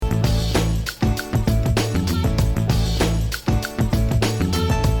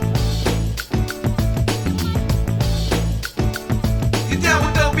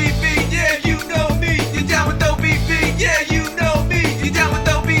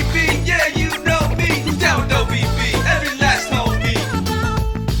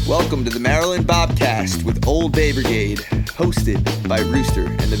Bobcast with Old Bay Brigade, hosted by Rooster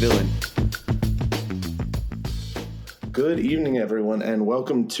and the Villain. Good evening, everyone, and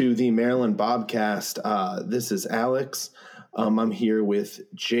welcome to the Maryland Bobcast. This is Alex. I'm here with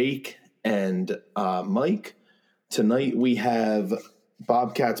Jake and Mike. Tonight we have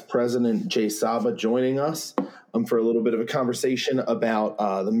Bobcats president Jay Saba joining us for a little bit of a conversation about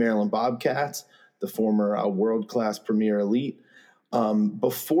the Maryland Bobcats, the former world-class Premier Elite.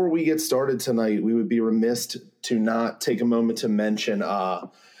 Before we get started tonight, we would be remiss to not take a moment to mention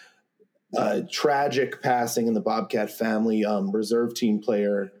tragic passing in the Bobcat family. Reserve team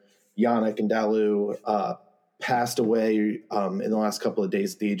player Yannick Ndalu passed away in the last couple of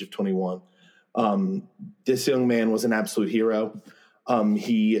days at the age of 21. This young man was an absolute hero.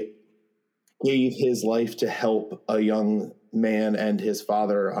 He gave his life to help a young man and his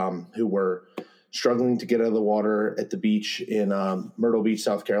father who were struggling to get out of the water at the beach in Myrtle Beach,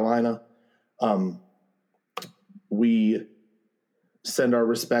 South Carolina. We send our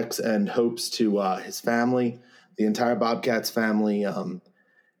respects and hopes to his family, the entire Bobcats family,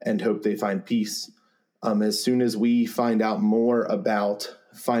 and hope they find peace. As soon as we find out more about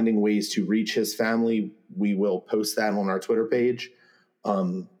finding ways to reach his family, we will post that on our Twitter page,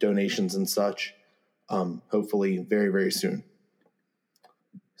 donations and such, hopefully very, very soon.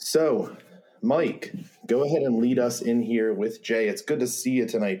 So, Mike, go ahead and lead us in here with Jay. It's good to see you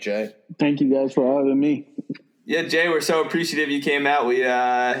tonight, Jay. Thank you guys for having me. Yeah, Jay, we're so appreciative you came out. We've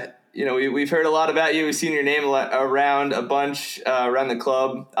heard a lot about you. We've seen your name around a bunch around the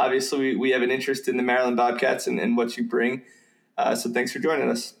club. Obviously, we have an interest in the Maryland Bobcats and what you bring. So thanks for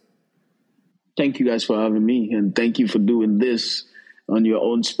joining us. Thank you guys for having me, and thank you for doing this on your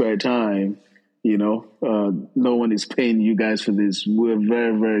own spare time. No one is paying you guys for this. We're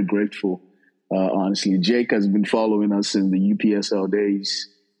very, very grateful. Honestly, Jake has been following us in the UPSL days,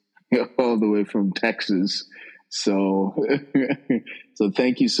 all the way from Texas. So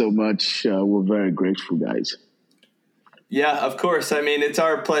thank you so much. We're very grateful, guys. Yeah, of course. I mean, it's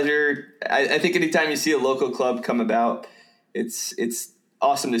our pleasure. I think anytime you see a local club come about, it's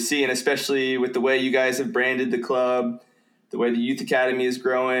awesome to see, and especially with the way you guys have branded the club, the way the youth academy is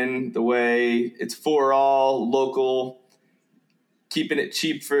growing, the way it's for all local, keeping it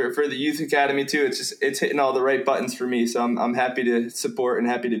cheap for the youth academy too. It's hitting all the right buttons for me. So I'm happy to support and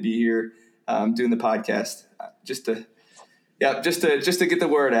happy to be here doing the podcast just to get the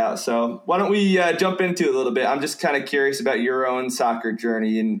word out. So why don't we jump into it a little bit? I'm just kind of curious about your own soccer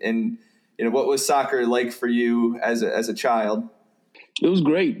journey and what was soccer like for you as a child? It was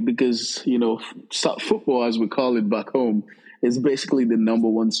great because, football, as we call it back home, is basically the number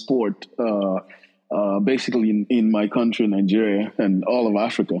one sport basically in my country, Nigeria, and all of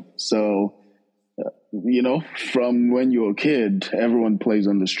Africa. So, from when you're a kid, everyone plays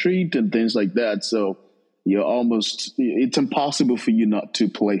on the street and things like that. So it's impossible for you not to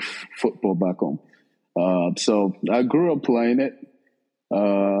play football back home. So I grew up playing it,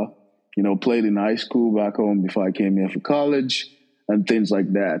 played in high school back home before I came here for college and things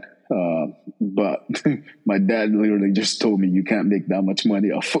like that. But my dad literally just told me you can't make that much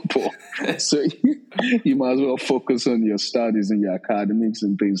money off football. So you might as well focus on your studies and your academics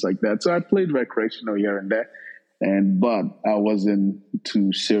and things like that. So I played recreational here and there, but I wasn't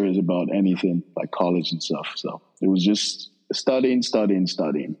too serious about anything like college and stuff. So it was just studying.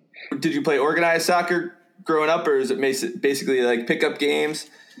 Did you play organized soccer growing up, or is it basically like pickup games?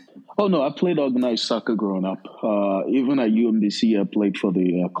 Oh, no, I played organized soccer growing up. Even at UMBC, I played for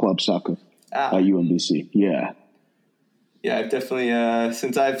the club soccer at UMBC. Yeah. Yeah, I've definitely,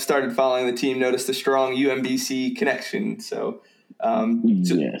 since I've started following the team, noticed a strong UMBC connection. So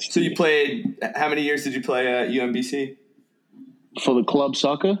you played, how many years did you play at UMBC? For the club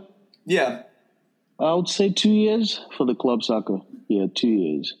soccer? Yeah. I would say 2 years for the club soccer. Yeah, 2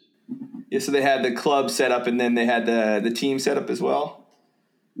 years. Yeah, so they had the club set up and then they had the team set up as well?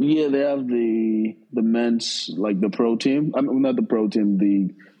 Yeah, they have the men's, like the pro team. I mean, not the pro team,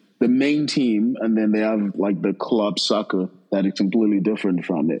 the main team, and then they have like the club soccer that is completely different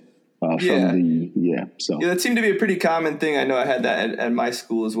from it. So that seemed to be a pretty common thing. I know I had that at my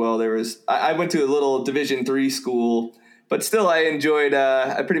school as well. I went to a little Division III school, but still I enjoyed.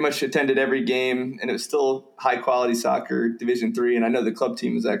 I pretty much attended every game, and it was still high quality soccer, Division III. And I know the club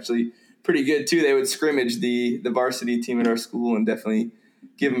team was actually pretty good too. They would scrimmage the varsity team at our school and definitely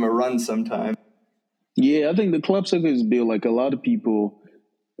give them a run sometime. Yeah, I think the club soccer is built like a lot of people.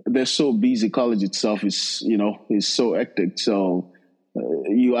 They're so busy. College itself is so hectic. So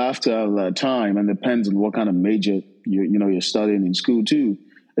you have to have that time, and depends on what kind of major you're studying in school too.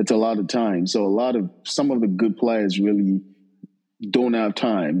 It's a lot of time. So some of the good players really don't have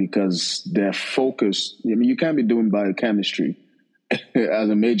time because they're focused. I mean, you can't be doing biochemistry as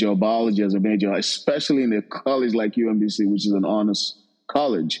a major, or biology as a major, especially in a college like UMBC, which is an honors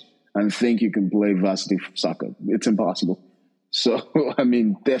college, and think you can play varsity soccer. It's impossible. So, I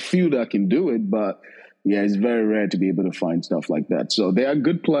mean, there are few that can do it, but yeah, it's very rare to be able to find stuff like that. So there are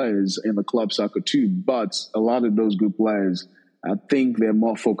good players in the club soccer too, but a lot of those good players, I think they're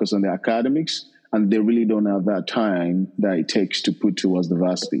more focused on the academics, and they really don't have that time that it takes to put towards the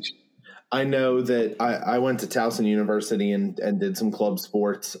varsities. I know that I went to Towson University and did some club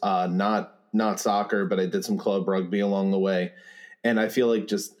sports, not soccer, but I did some club rugby along the way. And I feel like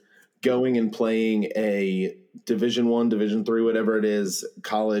just going and playing a Division I, Division III, whatever it is,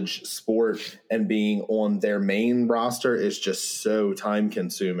 college sport and being on their main roster is just so time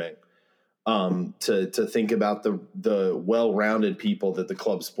consuming. To think about the well-rounded people that the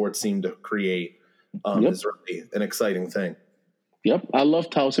club sports seem to create is really an exciting thing. Yep, I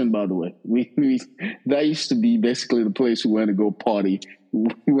love Towson, by the way. We that used to be basically the place we went to go party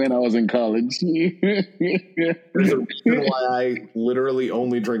when I was in college. There's a reason why I literally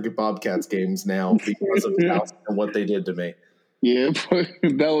only drink at Bobcats games now because of Towson and what they did to me. Yeah, but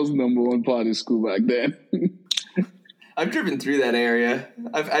that was number one party school back then. I've driven through that area.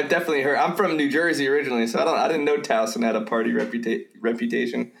 I've definitely heard. I'm from New Jersey originally, so I didn't know Towson had a party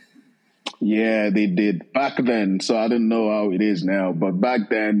reputation. Yeah, they did back then. So I didn't know how it is now, but back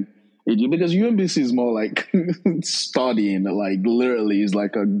then, because UMBC is more like studying, like literally is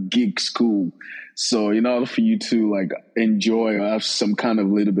like a geek school. So in order for you to like enjoy or have some kind of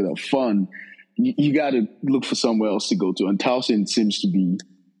little bit of fun, you got to look for somewhere else to go to. And Towson seems to be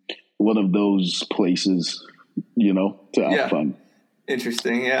one of those places, to have fun.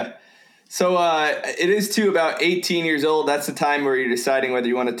 Interesting, yeah. So it is too about 18 years old. That's the time where you're deciding whether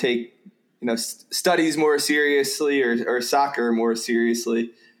you want to take studies more seriously or soccer more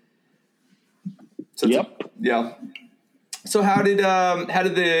seriously. So yeah. So how did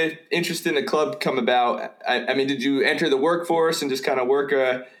the interest in the club come about? I mean, did you enter the workforce and just kind of work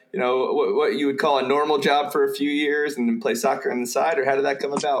what you would call a normal job for a few years and then play soccer on the side, or how did that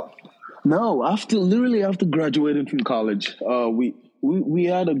come about? No, after graduating from college, we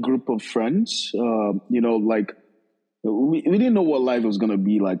had a group of friends, we didn't know what life was going to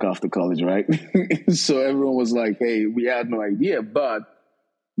be like after college, right? So everyone was like, hey, we had no idea, but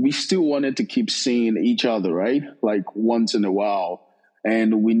we still wanted to keep seeing each other, right? Like once in a while.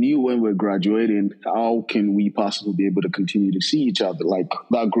 And we knew when we were graduating, how can we possibly be able to continue to see each other, like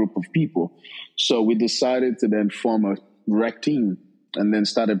that group of people? So we decided to then form a rec team and then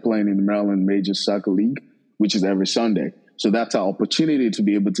started playing in the Maryland Major Soccer League, which is every Sunday. So that's our opportunity to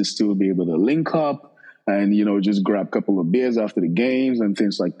be able to still be able to link up and, just grab a couple of beers after the games and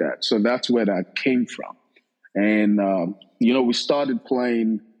things like that. So that's where that came from. And, we started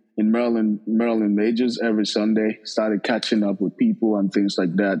playing in Maryland Majors every Sunday, started catching up with people and things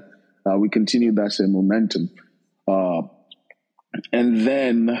like that. We continued that same momentum. And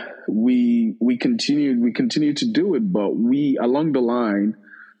then we continued to do it, but along the line,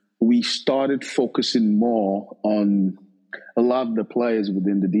 we started focusing more on a lot of the players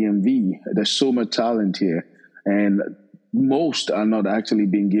within the DMV. There's so much talent here, and most are not actually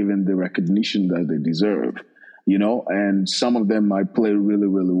being given the recognition that they deserve, and some of them might play really,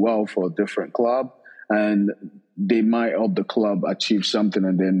 really well for a different club, and they might help the club achieve something,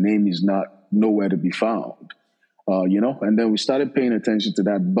 and their name is nowhere to be found. And then we started paying attention to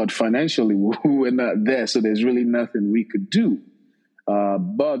that, but financially we were not there, so there's really nothing we could do.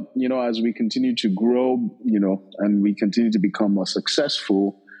 But as we continue to grow, and we continue to become more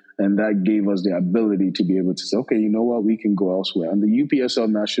successful, and that gave us the ability to be able to say, okay, you know what, we can go elsewhere. And the UPSL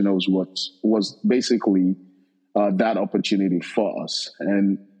Nationals was basically that opportunity for us.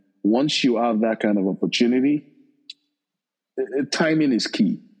 And once you have that kind of opportunity, timing is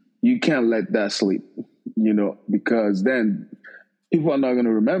key. You can't let that slip, because then people are not going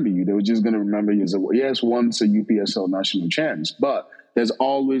to remember you. They're just going to remember you as once a UPSL national chance, but there's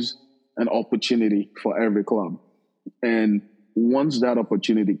always an opportunity for every club. And once that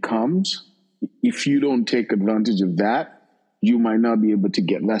opportunity comes, if you don't take advantage of that, you might not be able to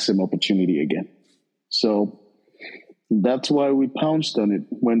get that same opportunity again. So that's why we pounced on it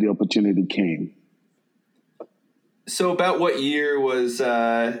when the opportunity came. So about what year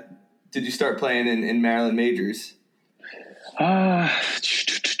did you start playing in Maryland Majors?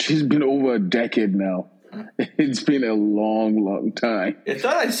 It's been over a decade now. It's been a long, long time. I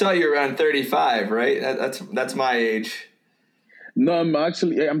thought I saw you around 35, right? That's my age. No, I'm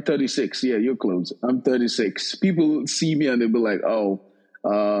 36. Yeah, you're close. I'm 36. People see me and they'll be like,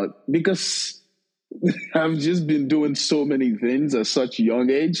 because I've just been doing so many things at such a young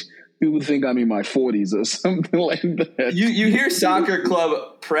age. People think I'm in my 40s or something like that. You hear soccer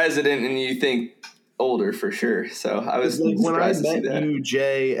club president and you think older for sure. So I was like when I surprised to see met that. you,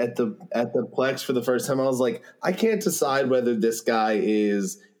 Jay, at the Plex for the first time, I was like, I can't decide whether this guy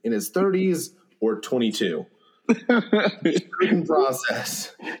is in his 30s or 22. Couldn't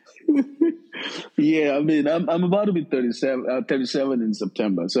process. Yeah, I mean, I'm about to be 37 in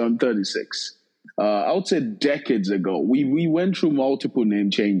September, so I'm 36. I would say decades ago, we went through multiple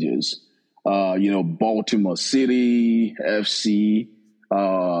name changes. Baltimore City FC,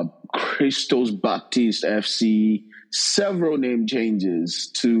 Christos Baptiste FC, several name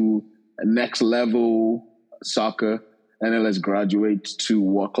changes to Next Level Soccer, and then let's graduate to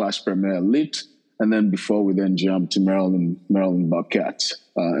World Class Premier Elite. And then before we then jump to Maryland Bobcats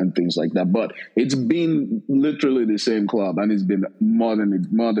and things like that. But it's been literally the same club, and it's been more than a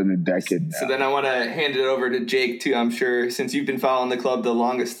decade now. So then I want to hand it over to Jake too. I'm sure since you've been following the club the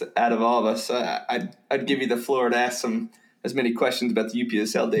longest out of all of us, I'd give you the floor to ask as many questions about the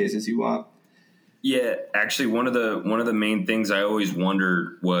UPSL days as you want. Yeah, actually, one of the main things I always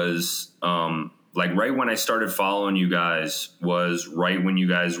wondered was right when I started following you guys was right when you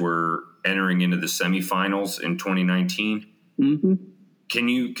guys were entering into the semifinals in 2019. Mm-hmm. Can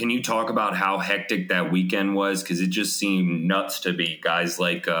you talk about how hectic that weekend was? Because it just seemed nuts to me. Guys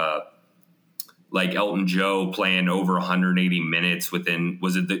like Elton Joe playing over 180 minutes within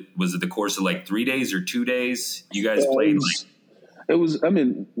was it the course of like 3 days or 2 days? You guys played. It was. I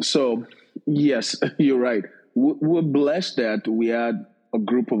mean, so yes, you're right. We're blessed that we had a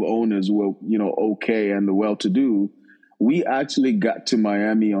group of owners who were okay and well-to-do. We actually got to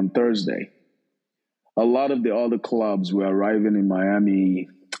Miami on Thursday. A lot of the other clubs were arriving in Miami,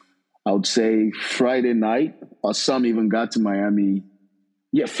 I would say Friday night, or some even got to Miami,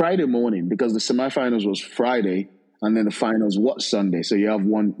 Friday morning, because the semifinals was Friday, and then the finals was Sunday. So you have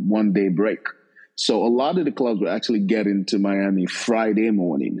one day break. So a lot of the clubs were actually getting to Miami Friday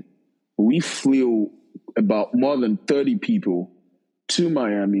morning. We flew about more than 30 people to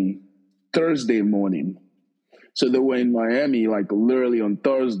Miami Thursday morning. So they were in Miami, like literally on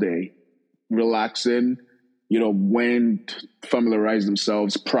Thursday, relaxing, went, familiarized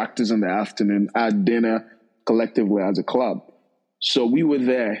themselves, practiced in the afternoon, had dinner collectively as a club. So we were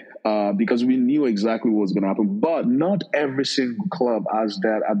there because we knew exactly what was going to happen. But not every single club has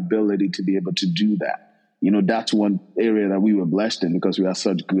that ability to be able to do that. That's one area that we were blessed in because we had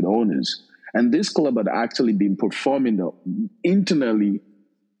such good owners. And this club had actually been performing internally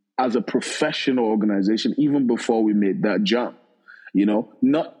as a professional organization even before we made that jump.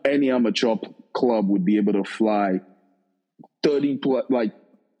 Not any amateur club would be able to fly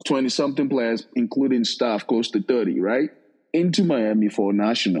 20-something players, including staff, close to 30, right, into Miami for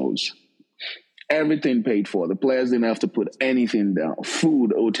nationals. Everything paid for. The players didn't have to put anything down.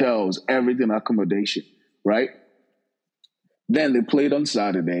 Food, hotels, everything, accommodation, right? Then they played on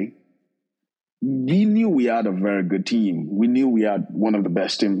Saturday. We knew we had a very good team. We knew we had one of the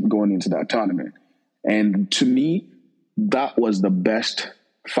best teams going into that tournament. And to me, that was the best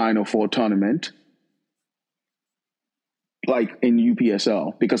Final Four tournament, like in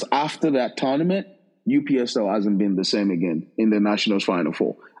UPSL. Because after that tournament, UPSL hasn't been the same again in the Nationals Final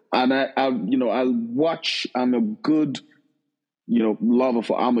Four. And I watch, I'm a good, lover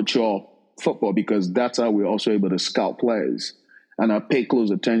for amateur football because that's how we're also able to scout players. And I pay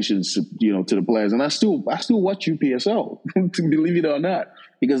close attention to the players. And I still watch UPSL, believe it or not,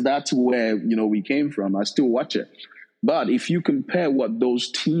 because that's where, we came from. I still watch it. But if you compare what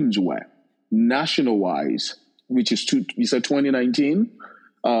those teams were, national-wise, which is, you said 2019,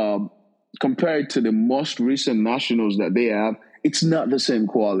 compared to the most recent nationals that they have, it's not the same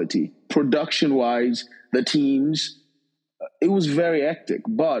quality. Production-wise, the teams, it was very hectic,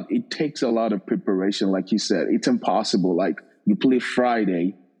 but it takes a lot of preparation. Like you said, it's impossible. Like, you play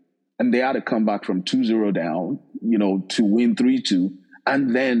Friday, and they had to come back from 2-0 down, to win 3-2,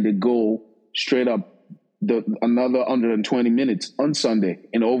 and then they go straight up another 120 minutes on Sunday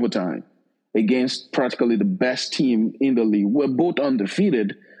in overtime against practically the best team in the league. We're both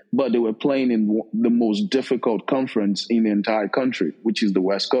undefeated, but they were playing in the most difficult conference in the entire country, which is the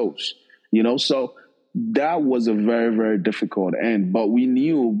West Coast. So that was a very, very difficult end. But we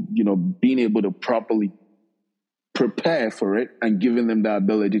knew, being able to properly prepare for it and giving them the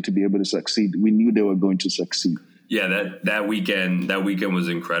ability to be able to succeed, we knew they were going to succeed. Yeah, that weekend was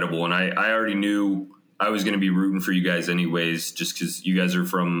incredible. And I already knew I was going to be rooting for you guys anyways, just because you guys are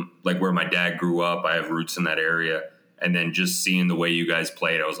from like where my dad grew up. I have roots in that area. And then just seeing the way you guys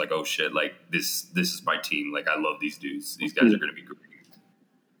played, I was like, oh shit, like this is my team. Like, I love these dudes. These guys are going to be great.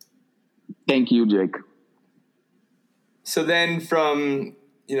 Thank you, Jake. So then from,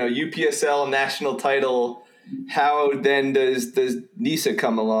 UPSL national title, how then does NISA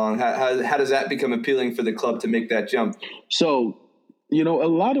come along? How does that become appealing for the club to make that jump? So, a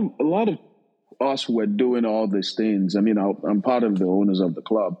lot of us were doing all these things. I mean, I'm part of the owners of the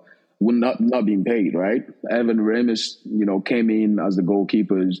club. We're not being paid, right? Evan Remus, came in as the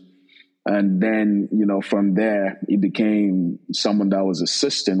goalkeepers. And then, from there, he became someone that was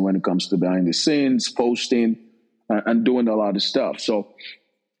assistant when it comes to behind the scenes, posting, and doing a lot of stuff. So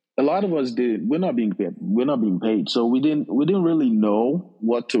a lot of us we're not being paid. So we didn't really know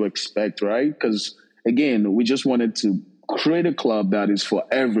what to expect, right? Because again, we just wanted to create a club that is for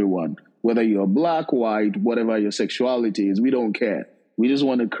everyone, whether you're black, white, whatever your sexuality is, we don't care. We just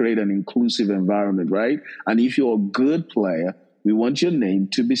want to create an inclusive environment, right? And if you're a good player, we want your name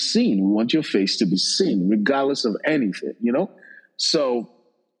to be seen. We want your face to be seen, regardless of anything, So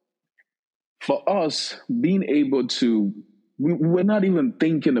for us, being able to, we're not even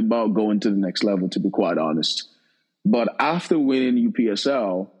thinking about going to the next level, to be quite honest. But after winning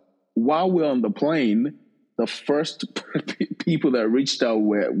UPSL, while we're on the plane, the first people that reached out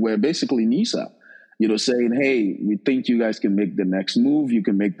were basically NISA, saying, hey, we think you guys can make the next move. You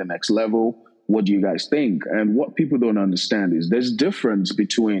can make the next level. What do you guys think? And what people don't understand is there's difference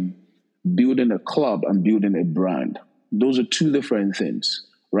between building a club and building a brand. Those are two different things,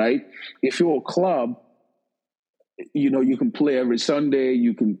 right? If you're a club, you can play every Sunday,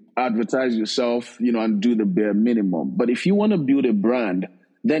 you can advertise yourself, and do the bare minimum. But if you want to build a brand,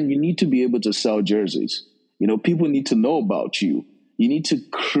 then you need to be able to sell jerseys. People need to know about you. You need to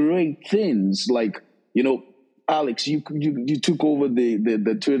create things like, Alex, you took over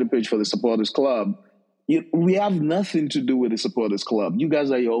the Twitter page for the Supporters Club. We have nothing to do with the Supporters Club. You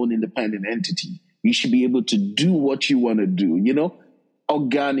guys are your own independent entity. You should be able to do what you want to do,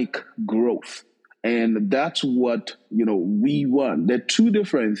 organic growth. And that's what, we want. They're two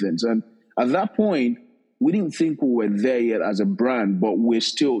different things. And at that point, we didn't think we were there yet as a brand, but we're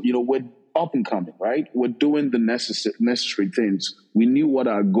still, we're up and coming, right? We're doing the necessary things. We knew what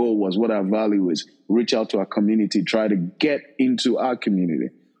our goal was, what our value is. Reach out to our community, try to get into our community.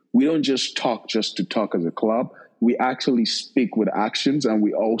 We don't just talk to talk as a club. We actually speak with actions, and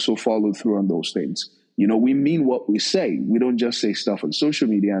we also follow through on those things. We mean what we say. We don't just say stuff on social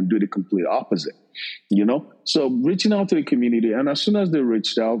media and do the complete opposite, So reaching out to the community, and as soon as they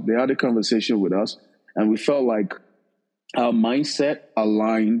reached out, they had a conversation with us, and we felt like our mindset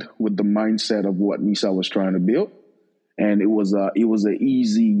aligned with the mindset of what NISA was trying to build. And it was an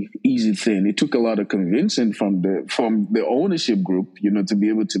easy thing. It took a lot of convincing from the ownership group, to be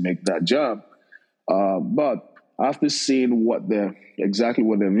able to make that job. But after seeing exactly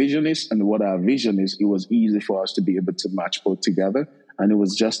what their vision is and what our vision is, it was easy for us to be able to match both together. And it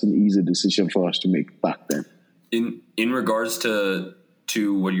was just an easy decision for us to make back then. In regards to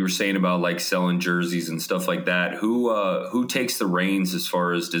what you were saying about like selling jerseys and stuff like that, who takes the reins as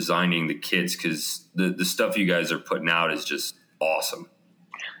far as designing the kits? Because the stuff you guys are putting out is just awesome.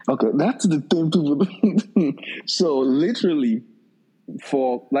 Okay, that's the thing people. So literally,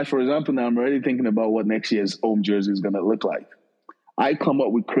 for example, now I'm already thinking about what next year's home jersey is going to look like. I come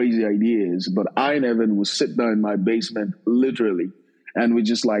up with crazy ideas, but I and Evan will sit down in my basement, literally, and we're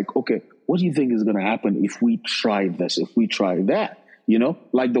just like, okay, what do you think is going to happen if we try this, if we try that?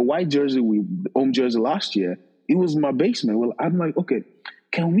 Like the white jersey, home jersey last year, it was in my basement. Well, I'm like, okay,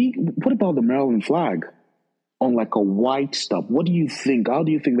 what about the Maryland flag on like a white stuff? What do you think? How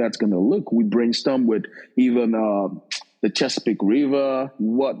do you think that's going to look? We brainstormed with even the Chesapeake River,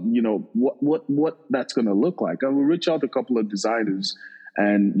 what that's going to look like. And we reached out to a couple of designers,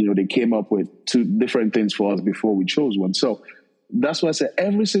 and, they came up with two different things for us before we chose one. So that's why I said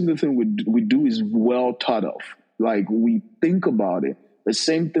every single thing we do is well thought of. Like, we think about it. The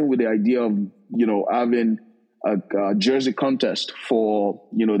same thing with the idea of, having a jersey contest for,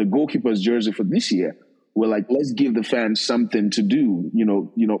 the goalkeeper's jersey for this year. We're like, let's give the fans something to do,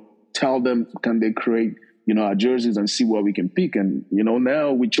 tell them, can they create, our jerseys and see what we can pick. And,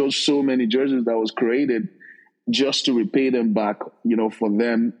 now we chose so many jerseys that was created just to repay them back, for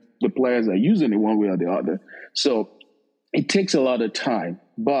them, the players are using it one way or the other. So it takes a lot of time,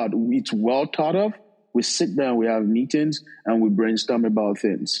 but it's well thought of. We sit down, we have meetings, and we brainstorm about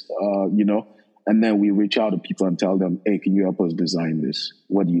things, and then we reach out to people and tell them, hey, can you help us design this?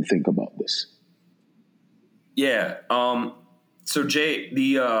 What do you think about this? Yeah. So Jay,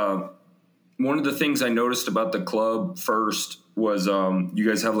 one of the things I noticed about the club first was you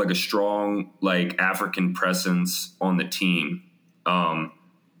guys have like a strong like African presence on the team.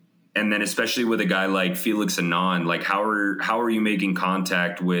 And then especially with a guy like Felix Anand, like how are you making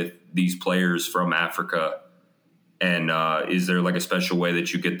contact with these players from Africa? And is there like a special way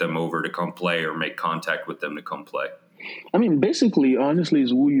that you get them over to come play or make contact with them to come play? I mean, basically, honestly, is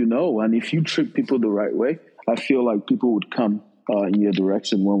who you know. And if you trick people the right way, I feel like people would come in your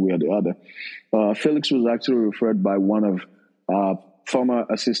direction one way or the other. Felix was actually referred by one of former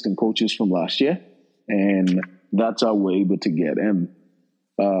assistant coaches from last year. And that's how we're able to get him.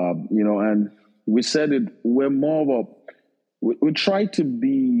 And we said it, we're more of we try to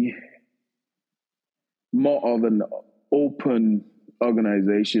be more of an open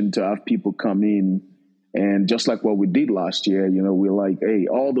organization to have people come in. And just like what we did last year, we're like, hey,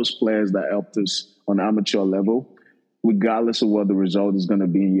 all those players that helped us on amateur level, regardless of what the result is going to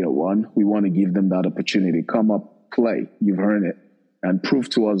be in year one, we want to give them that opportunity. Come up, play. You've earned it. And prove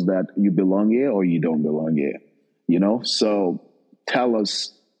to us that you belong here or you don't belong here. So tell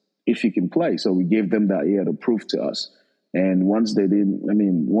us if you can play. So we gave them that year to prove to us. And once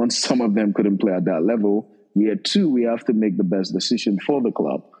some of them couldn't play at that level, year two, we have to make the best decision for the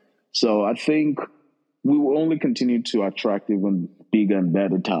club. So I think we will only continue to attract even bigger and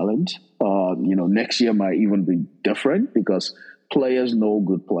better talent. Next year might even be different because players know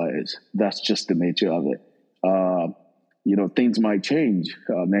good players. That's just the nature of it. Things might change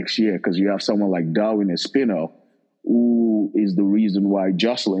next year because you have someone like Darwin Espino, who is the reason why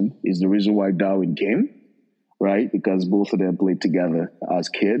Jocelyn is the reason why Darwin came, right? Because both of them played together as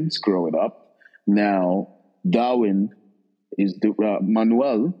kids growing up. Now, Darwin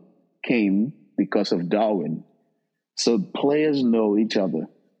Manuel came because of Darwin. So players know each other.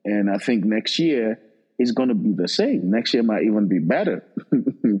 And I think next year is going to be the same. Next year might even be better,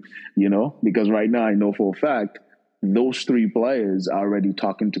 because right now I know for a fact those three players are already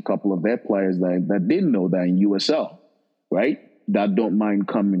talking to a couple of their players that didn't know that in USL, right? That don't mind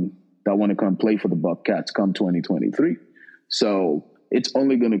coming, that want to come play for the Buckcats come 2023. So it's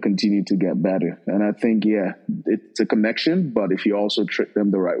only going to continue to get better. And I think, it's a connection, but if you also trick them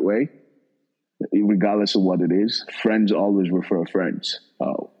the right way, regardless of what it is, friends always refer friends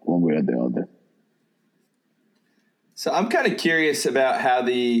one way or the other. So I'm kind of curious about how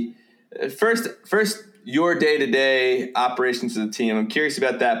the first your day-to-day operations of the team. I'm curious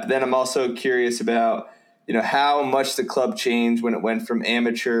about that, but then I'm also curious about, how much the club changed when it went from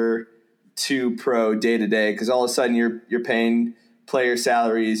amateur to pro day-to-day, because all of a sudden you're paying player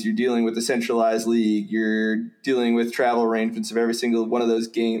salaries, you're dealing with the centralized league, you're dealing with travel arrangements of every single one of those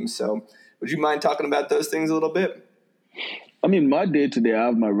games. So would you mind talking about those things a little bit? I mean, my day-to-day, I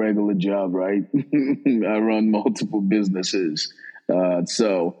have my regular job, right? I run multiple businesses.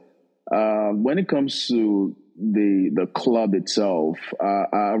 So when it comes to the club itself,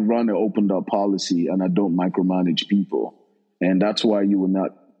 I run an opened-up policy, and I don't micromanage people. And that's why you will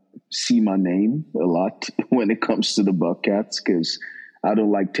not see my name a lot when it comes to the Buckcats, because I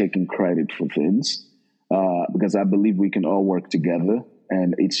don't like taking credit for things, because I believe we can all work together,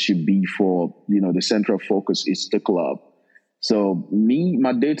 and it should be for, the central focus is the club. So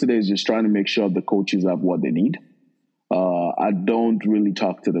my day-to-day is just trying to make sure the coaches have what they need. I don't really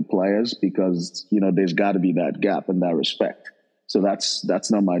talk to the players because, there's got to be that gap in that respect. So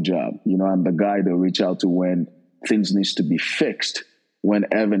that's not my job. I'm the guy to reach out to when things needs to be fixed. When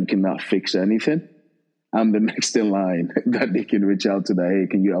Evan cannot fix anything, I'm the next in line that they can reach out to that, hey,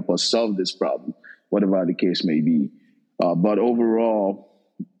 can you help us solve this problem? Whatever the case may be. But overall,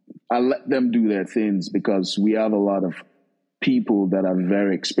 I let them do their things because we have a lot of people that are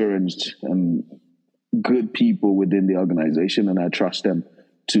very experienced and good people within the organization, and I trust them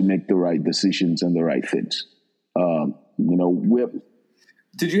to make the right decisions and the right things.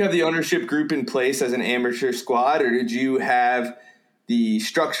 Did you have the ownership group in place as an amateur squad, or did you have the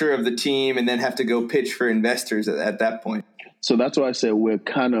structure of the team and then have to go pitch for investors at that point? So that's why I said we're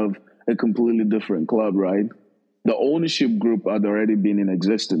kind of a completely different club, right? The ownership group had already been in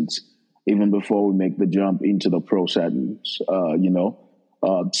existence even before we make the jump into the pro settings,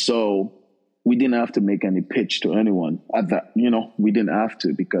 so we didn't have to make any pitch to anyone at that, we didn't have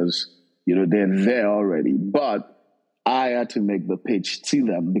to because, they're there already. But I had to make the pitch to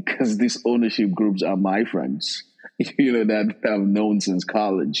them because these ownership groups are my friends, that I've known since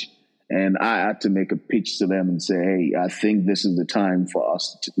college. And I had to make a pitch to them and say, hey, I think this is the time for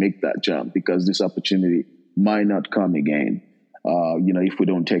us to make that jump because this opportunity might not come again, if we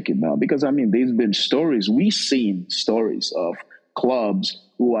don't take it now. Because, there's been stories. We've seen stories of clubs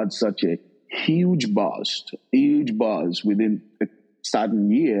who had such a huge buzz within a certain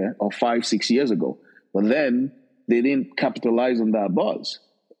year or 5-6 years ago. But then they didn't capitalize on that buzz,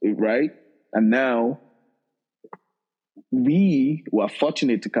 right? And now we were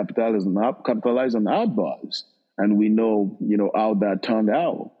fortunate to capitalize on our buzz, and we know, how that turned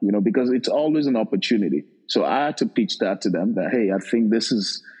out, because it's always an opportunity. So I had to pitch that to them that, hey, I think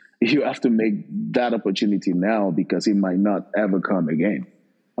you have to make that opportunity now because it might not ever come again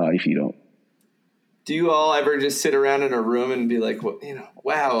if you don't. Do you all ever just sit around in a room and be like, well,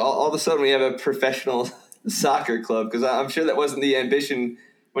 wow, all of a sudden we have a professional soccer club? Because I'm sure that wasn't the ambition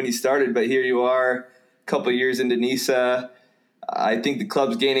when you started, but here you are a couple of years into NISA. I think the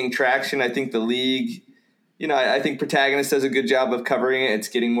club's gaining traction. I think the league, I think Protagonist does a good job of covering it. It's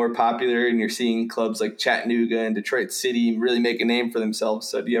getting more popular, and you're seeing clubs like Chattanooga and Detroit City really make a name for themselves.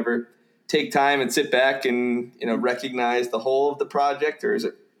 So do you ever take time and sit back and, recognize the whole of the project, or is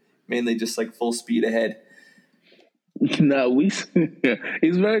it mainly just like full speed ahead? No,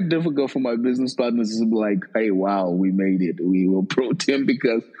 it's very difficult for my business partners to be like, hey, wow, we made it. We will pro team,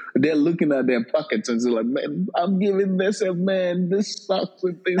 because they're looking at their pockets and they're like, man, I'm giving this, and man, this sucks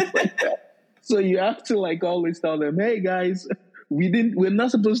and things like that. So you have to always tell them, hey guys, we're not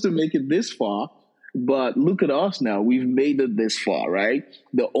supposed to make it this far, but look at us now. We've made it this far, right?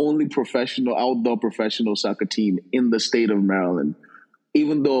 The only outdoor professional soccer team in the state of Maryland,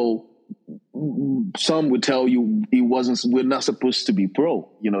 even though some would tell you we're not supposed to be pro,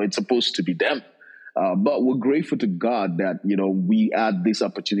 it's supposed to be them. But we're grateful to God that, we had this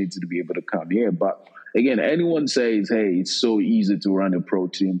opportunity to be able to come here. But again, anyone says, hey, it's so easy to run a pro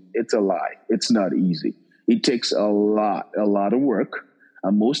team, it's a lie. It's not easy. It takes a lot of work,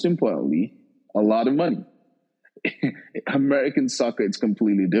 and most importantly, a lot of money. American soccer, it's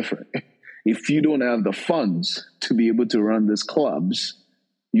completely different. If you don't have the funds to be able to run these clubs,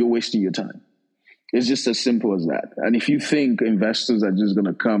 you're wasting your time. It's just as simple as that. And if you think investors are just going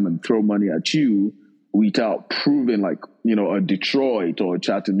to come and throw money at you without proving, a Detroit or a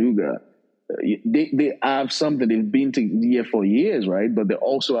Chattanooga, they have something. They've been here for years, right? But they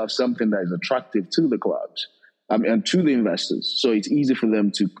also have something that is attractive to the clubs, and to the investors. So it's easy for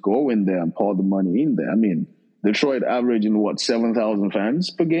them to go in there and pour the money in there. Detroit averaging 7,000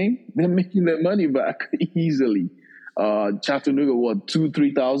 fans per game? They're making their money back easily. Chattanooga,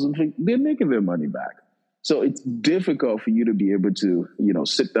 2,000-3,000? They're making their money back. So it's difficult for you to be able to,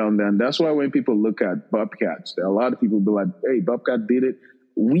 sit down there. And that's why when people look at Bobcats, a lot of people be like, hey, Bobcat did it.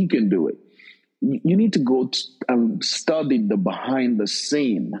 We can do it. You need to go and study the behind the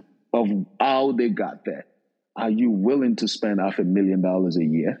scene of how they got there. Are you willing to spend $500,000 a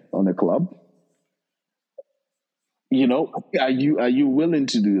year on a club? Are you willing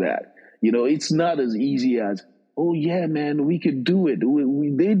to do that? It's not as easy as, oh yeah, man, we could do it.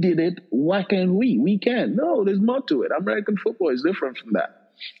 They did it. Why can't we? We can. No, there's more to it. American football is different from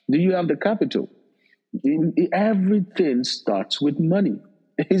that. Do you have the capital? Everything starts with money.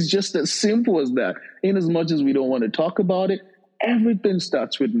 It's just as simple as that. In as much as we don't want to talk about it, everything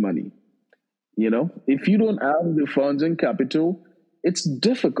starts with money. If you don't have the funds and capital, it's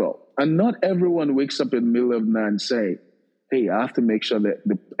difficult. And not everyone wakes up in the middle of the night and say, hey, I have to make sure that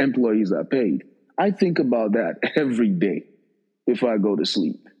the employees are paid. I think about that every day if I go to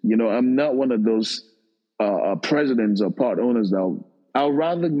sleep. I'm not one of those presidents or part owners that I'll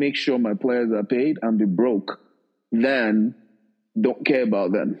rather make sure my players are paid and be broke than don't care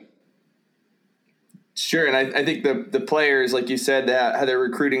about them. Sure, and I think the players, like you said, how they're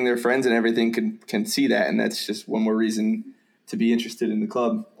recruiting their friends and everything can see that, and that's just one more reason to be interested in the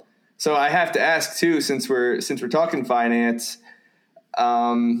club. So I have to ask too, since we're talking finance,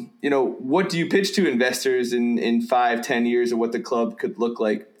 what do you pitch to investors in 5-10 years of what the club could look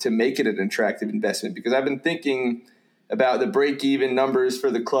like to make it an attractive investment? Because I've been thinking about the break-even numbers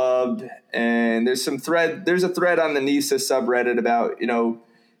for the club, and there's a thread on the NISA subreddit about, it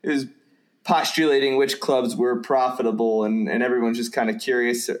was postulating which clubs were profitable, and everyone's just kind of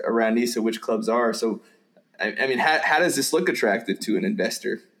curious around NISA which clubs are. So, how does this look attractive to an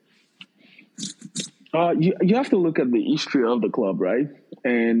investor? You have to look at the history of the club, right?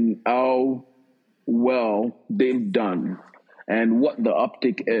 And how well they've done and what the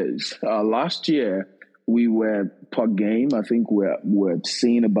uptick is. Last year, we were per game, I think we're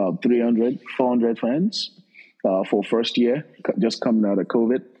seeing about 300, 400 fans for first year, just coming out of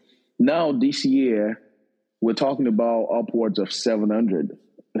COVID. Now, this year, we're talking about upwards of 700.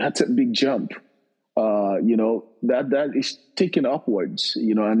 That's a big jump. That is ticking upwards,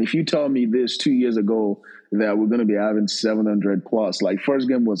 and if you tell me this 2 years ago that we're going to be having 700 plus, first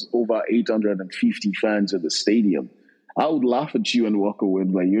game was over 850 fans at the stadium, I would laugh at you and walk away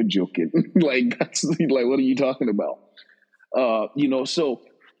like, you're joking. That's what are you talking about? So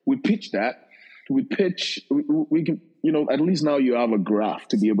we pitch that. We can, at least now you have a graph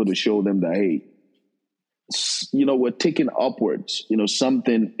to be able to show them that, hey, we're taking upwards.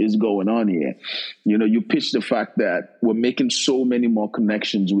 Something is going on here. You pitch the fact that we're making so many more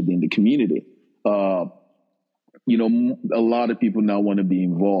connections within the community. A lot of people now want to be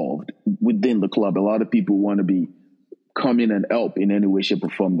involved within the club. A lot of people want to come in and help in any way, shape, or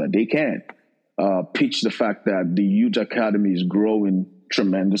form that they can. Pitch the fact that the Youth Academy is growing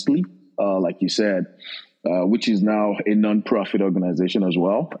tremendously, like you said, which is now a non-profit organization as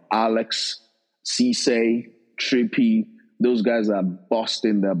well. Alex, Cisse, Trippy, those guys are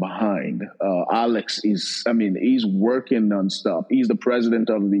busting their behind. Alex he's working nonstop. He's the president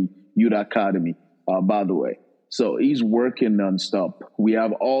of the Youth Academy, by the way. So he's working nonstop. We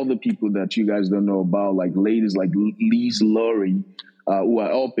have all the people that you guys don't know about, like ladies like Lise Laurie, who are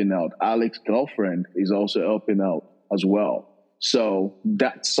helping out. Alex's girlfriend is also helping out as well. So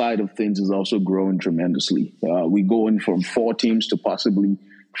that side of things is also growing tremendously. We're going from 4 teams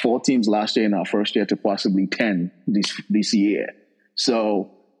last year in our first year to possibly 10 this year.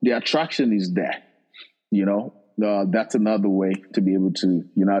 So the attraction is there, that's another way to be able to,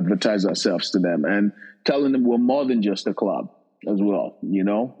 advertise ourselves to them and telling them we're more than just a club as well.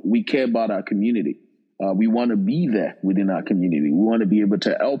 We care about our community. We want to be there within our community. We want to be able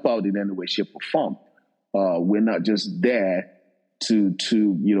to help out in any way, shape, or form. We're not just there to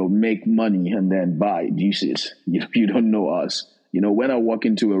make money and then buy deuces. You don't know us. When I walk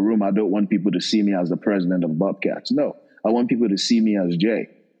into a room, I don't want people to see me as the president of Bobcats. No, I want people to see me as Jay.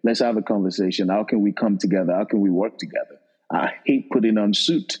 Let's have a conversation. How can we come together? How can we work together? I hate putting on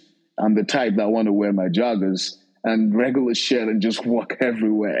suit. I'm the type that want to wear my joggers and regular shirt and just walk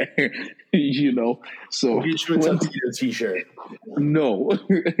everywhere, So you should have a t-shirt. No,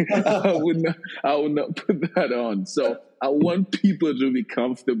 I would not put that on. So I want people to be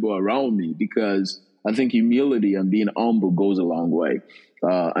comfortable around me because I think humility and being humble goes a long way.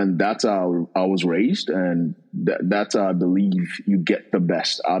 And that's how I was raised. And that's how I believe you get the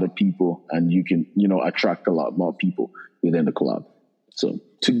best out of people and you can, attract a lot more people within the club. So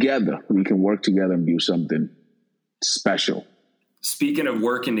together, we can work together and build something special. Speaking of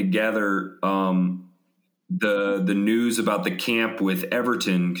working together, the news about the camp with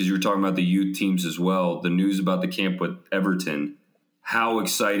Everton, because you were talking about the youth teams as well, the news about the camp with Everton, how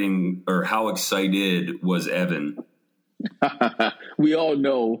exciting or how excited was Evan? We all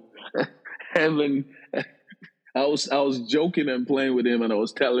know Evan. I was joking and playing with him, and I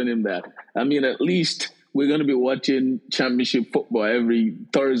was telling him that, at least we're going to be watching championship football every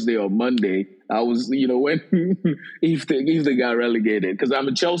Thursday or Monday. I was, if they got relegated, because I'm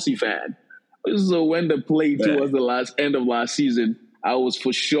a Chelsea fan. So when they played towards the end of last season, I was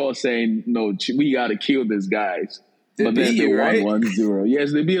for sure saying, no, we got to kill these guys. But then they won 1-0.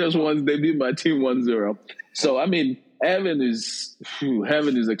 Yes, they beat us once. They beat my team 1-0. So, Evan is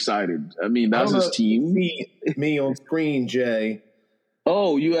excited. That's his team. Me on screen, Jay.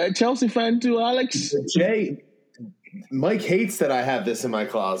 Oh, you a Chelsea fan too, Alex? Jay, Mike hates that I have this in my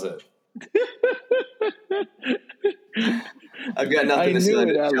closet. I've got nothing to say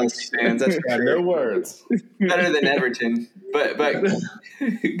to Chelsea fans. That's got no words. Better than Everton, but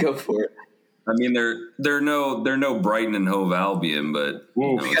go for it. They're no Brighton and Hove Albion, but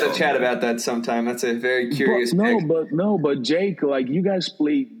we got to chat about that sometime. That's a very curious. But Jake, you guys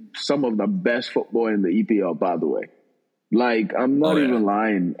played some of the best football in the EPL, by the way. I'm not even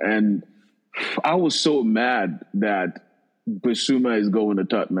lying, and I was so mad that Bissouma is going to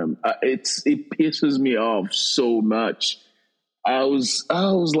Tottenham. It pisses me off so much. I was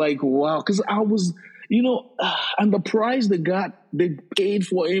like, wow, because I was, and the price they paid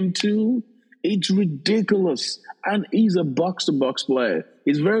for him too. It's ridiculous. And he's a box-to-box player.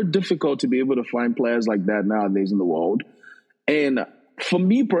 It's very difficult to be able to find players like that nowadays in the world. And for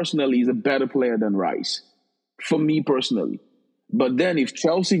me personally, he's a better player than Rice. For me personally. But then if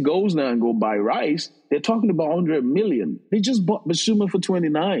Chelsea goes now and go buy Rice, they're talking about 100 million. They just bought Bissouma for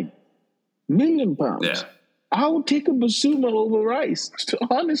 29 million pounds. Yeah. I would take a Bissouma over Rice,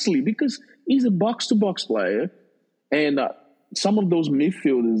 honestly, because he's a box-to-box player. And some of those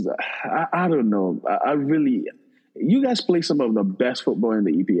midfielders, I don't know. I really, you guys play some of the best football in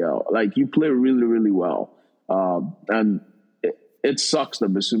the EPL. You play really, really well. And it sucks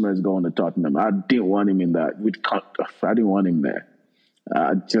that Bissouma is going to Tottenham. I didn't want him in that. I didn't want him there.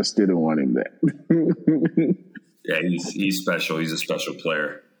 I just didn't want him there. Yeah, he's special. He's a special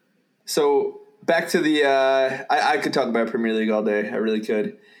player. So back to the I could talk about Premier League all day. I really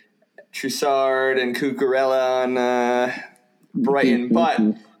could. Trossard and Cucurella on Brighton. But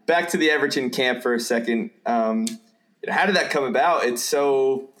back to the Everton camp for a second. How did that come about?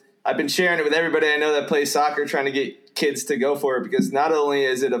 I've been sharing it with everybody I know that plays soccer, trying to get kids to go for it, because not only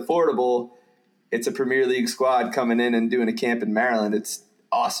is it affordable, it's a Premier League squad coming in and doing a camp in Maryland. It's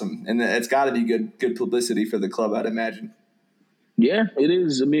awesome, and it's got to be good publicity for the club, I'd imagine. Yeah, it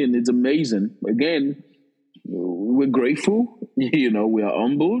is. I mean, it's amazing. Again, we're grateful. We are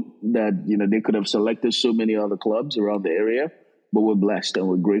humbled that they could have selected so many other clubs around the area, but we're blessed and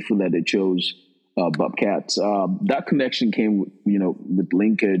we're grateful that they chose Bobcats. That connection came, with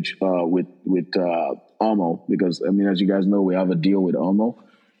linkage with Almo, because as you guys know, we have a deal with Almo,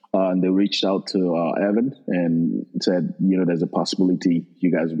 and they reached out to Evan and said, there's a possibility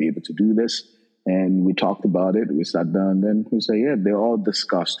you guys will be able to do this. And we talked about it. We sat down, and then we said, yeah, they all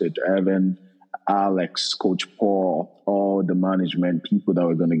discussed it. Evan, Alex, Coach Paul, all the management people that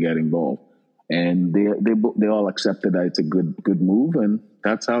were going to get involved, and they all accepted that it's a good move, and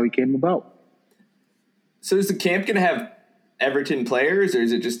that's how it came about. So is the camp going to have Everton players, or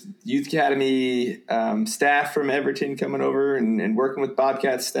is it just Youth Academy staff from Everton coming over and working with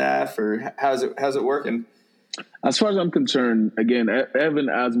Bobcat staff, or how's it working? As far as I'm concerned, again, Evan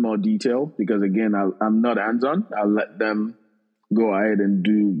adds more detail because, again, I'm not hands-on. I'll let them go ahead and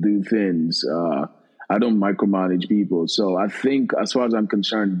do things. I don't micromanage people. So I think, as far as I'm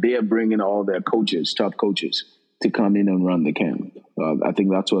concerned, they're bringing all their coaches, top coaches, to come in and run the camp. I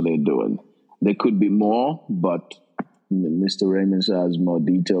think that's what they're doing. There could be more, but Mr. Raymond has more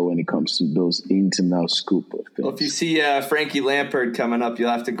detail when it comes to those ins and outs scoop of things. Well, if you see Frankie Lampard coming up,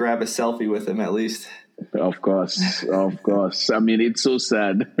 you'll have to grab a selfie with him at least. Of course. I mean, it's so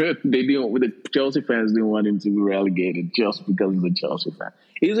sad. The Chelsea fans didn't want him to be relegated just because he's a Chelsea fan.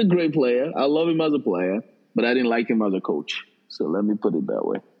 He's a great player. I love him as a player, but I didn't like him as a coach. So let me put it that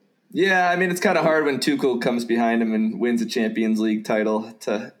way. Yeah, I mean, it's kind of hard when Tuchel comes behind him and wins a Champions League title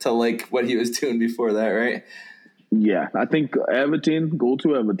to like what he was doing before that, right? Yeah, I think Everton, go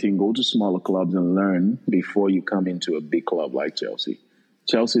to smaller clubs and learn before you come into a big club like Chelsea.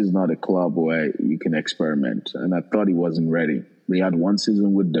 Chelsea is not a club where you can experiment, and I thought he wasn't ready. They had one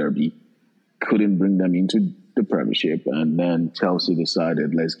season with Derby, couldn't bring them into the Premiership, and then Chelsea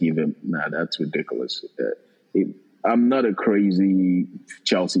decided, let's give him. Nah, that's ridiculous. I'm not a crazy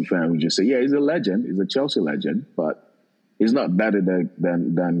Chelsea fan who just say, yeah, he's a legend, he's a Chelsea legend, but he's not better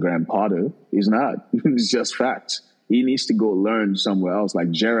than Graham Potter. He's not. It's just facts. He needs to go learn somewhere else,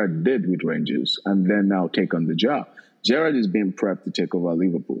 like Gerrard did with Rangers, and then now take on the job. Gerrard is being prepped to take over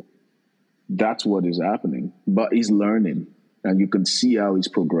Liverpool. That's what is happening. But he's learning, and you can see how he's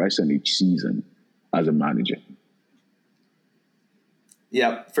progressing each season as a manager.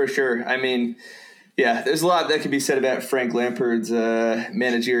 Yeah, for sure. I mean, yeah, there's a lot that can be said about Frank Lampard's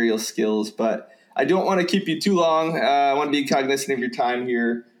managerial skills, but I don't want to keep you too long. I want to be cognizant of your time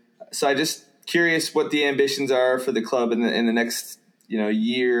here. So I just curious what the ambitions are for the club in the next,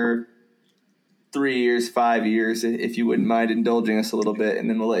 year, 3 years, 5 years, if you wouldn't mind indulging us a little bit, and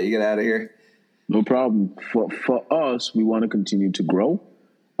then we'll let you get out of here. No problem. For us, we want to continue to grow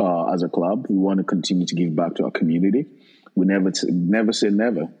as a club. We want to continue to give back to our community. We never say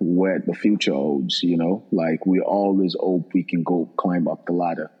never what the future holds, like we always hope we can go climb up the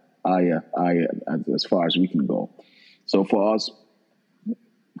ladder higher, as far as we can go. So for us,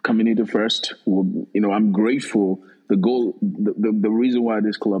 community first, I'm grateful. The goal, the reason why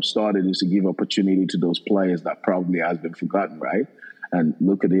this club started is to give opportunity to those players that probably has been forgotten, right? And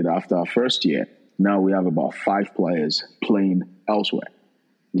look at it, after our first year, now we have about 5 players playing elsewhere.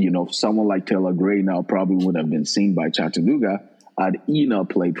 Someone like Taylor Gray now probably would have been seen by Chattanooga had he not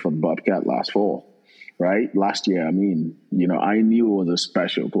played for Bobcat last fall, right? Last year, I knew he was a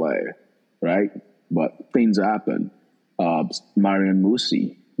special player, right? But things happen. Marion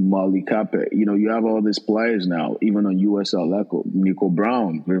Musi, Molly Capet, you have all these players now, even on USL Echo, Nico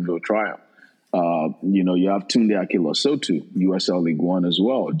Brown, Greenville Triumph. You have Tunde Akilosotu, USL League One as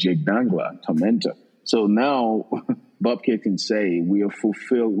well, Jake Dangler, Tormenta. So now Bobcat can say we're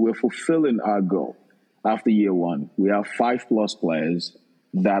fulfilling our goal. After year one, we have 5+ players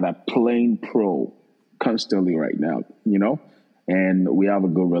that are playing pro constantly right now, and we have a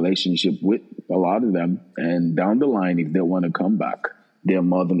good relationship with a lot of them. And down the line, if they want to come back, they're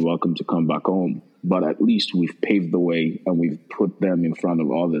more than welcome to come back home. But at least we've paved the way and we've put them in front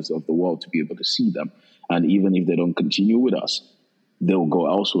of others of the world to be able to see them. And even if they don't continue with us, they'll go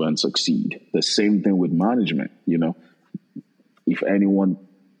elsewhere and succeed. The same thing with management. If anyone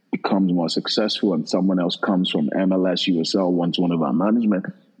becomes more successful and someone else comes from MLS, USL, wants one of our management,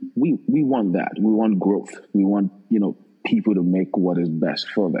 we want that. We want growth. We want, people to make what is best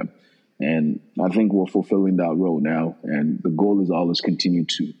for them. And I think we're fulfilling that role now. And the goal is always continue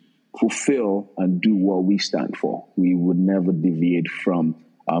to fulfill and do what we stand for. We would never deviate from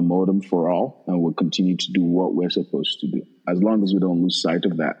our modem for all, and we'll continue to do what we're supposed to do. As long as we don't lose sight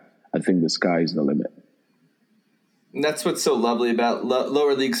of that, I think the sky is the limit. And that's what's so lovely about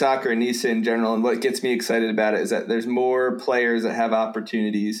lower league soccer and NISA in general. And what gets me excited about it is that there's more players that have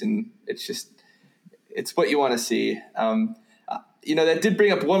opportunities, and it's what you want to see. That did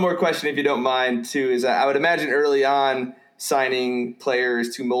bring up one more question, if you don't mind, too, is I would imagine early on signing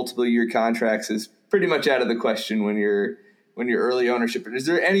players to multiple year contracts is pretty much out of the question when you're early ownership. But is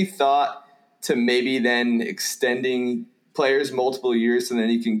there any thought to maybe then extending players multiple years, and then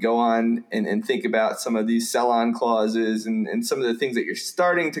you can go on and think about some of these sell-on clauses and some of the things that you're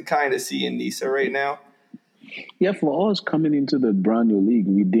starting to kind of see in NISA right now? Yeah, for us coming into the brand new league,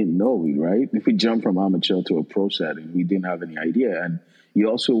 we didn't know it, right? If we jump from amateur to a pro setting, we didn't have any idea. And you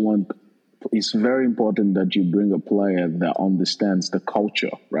also it's very important that you bring a player that understands the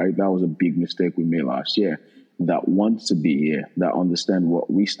culture, right? That was a big mistake we made last year, that wants to be here, that understand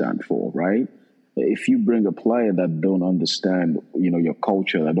what we stand for, right? If you bring a player that don't understand, your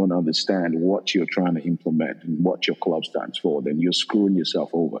culture, that don't understand what you're trying to implement and what your club stands for, then you're screwing yourself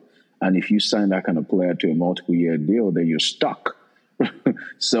over. And if you sign that kind of player to a multiple-year deal, then you're stuck.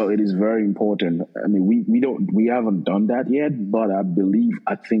 So it is very important. I mean, we haven't done that yet, but I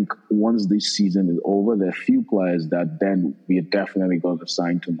think once this season is over, there are few players that then we are definitely going to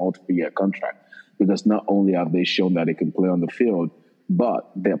sign to multiple-year contract, because not only have they shown that they can play on the field, but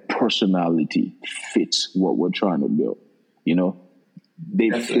their personality fits what we're trying to build.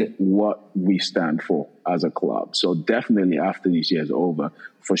 They fit what we stand for as a club. So definitely after this year is over,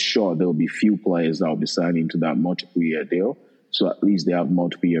 for sure, there will be few players that will be signing to that multiple-year deal. So at least they have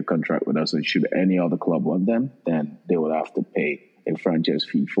multiple-year contract with us. And should any other club want them, then they would have to pay a franchise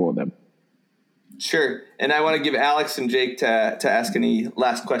fee for them. Sure. And I want to give Alex and Jake to ask any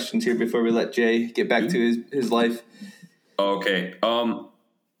last questions here before we let Jay get back to his life. Okay. I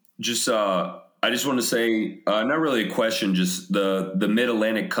just want to say, not really a question, just the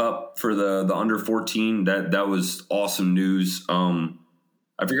Mid-Atlantic Cup for the under 14. That was awesome news.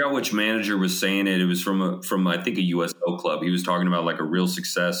 I forgot which manager was saying it. It was from I think a USL club. He was talking about like a real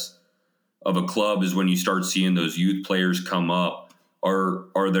success of a club is when you start seeing those youth players come up.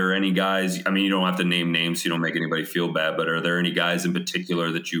 Are there any guys? I mean, you don't have to name names, so you don't make anybody feel bad. But are there any guys in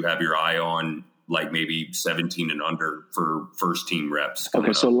particular that you have your eye on, like maybe 17 and under for first team reps?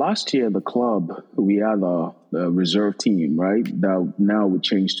 Okay, so last year, the club, we had a reserve team, right? That now we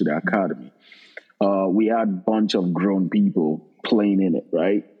changed to the academy. We had a bunch of grown people playing in it,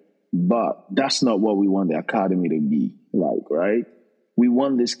 right? But that's not what we want the academy to be like, right? We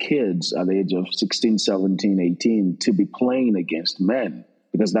want these kids at the age of 16, 17, 18 to be playing against men,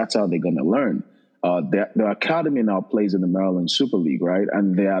 because that's how they're going to learn. The academy now plays in the Maryland Super League, right?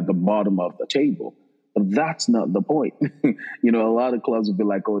 And they're at the bottom of the table. But that's not the point. A lot of clubs will be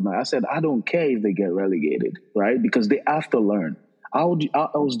like, oh, no. I said, I don't care if they get relegated, right? Because they have to learn. How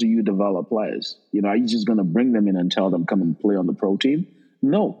else do you develop players? Are you just going to bring them in and tell them, come and play on the pro team?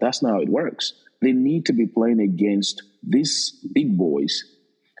 No, that's not how it works. They need to be playing against these big boys.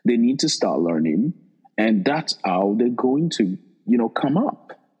 They need to start learning. And that's how they're going to, come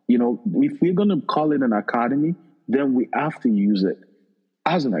up. If we're going to call it an academy, then we have to use it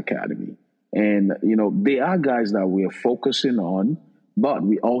as an academy. And, there are guys that we're focusing on, but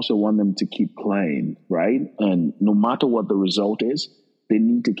we also want them to keep playing, right? And no matter what the result is, they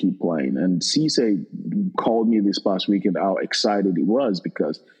need to keep playing. And Cisse called me this past weekend how excited he was,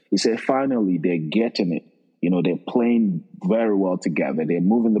 because he said finally they're getting it. They're playing very well together. They're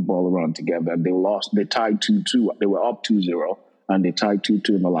moving the ball around together. They tied 2-2. They were up 2-0. And they tied 2-2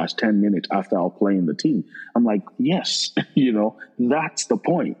 in the last 10 minutes after outplaying the team. I'm like, yes, that's the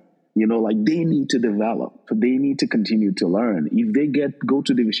point. They need to develop. They need to continue to learn. If they go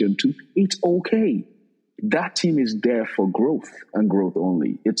to Division 2, it's okay. That team is there for growth and growth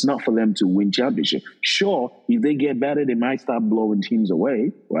only. It's not for them to win championship. Sure, if they get better, they might start blowing teams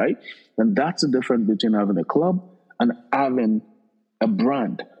away, right? And that's the difference between having a club and having a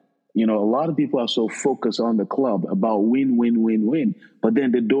brand. A lot of people are so focused on the club about win, but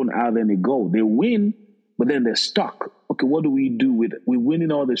then they don't have any goal. They win, but then they're stuck. Okay, what do we do with it? We're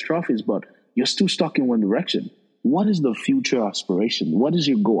winning all these trophies, but you're still stuck in one direction. What is the future aspiration? What is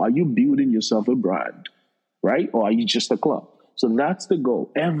your goal? Are you building yourself a brand, right? Or are you just a club? So that's the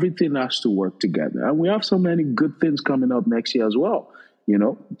goal. Everything has to work together. And we have so many good things coming up next year as well.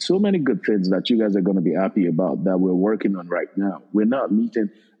 So many good things that you guys are going to be happy about that we're working on right now. We're not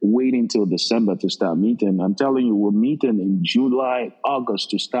waiting till December to start meeting. I'm telling you, we're meeting in July,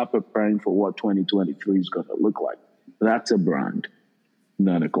 August to start preparing for what 2023 is going to look like. That's a brand,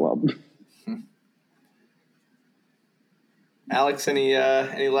 not a club. Alex, any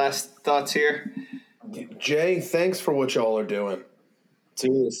last thoughts here? Jay, thanks for what y'all are doing.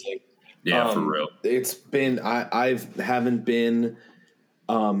 Seriously. Yeah, for real. It's been I haven't been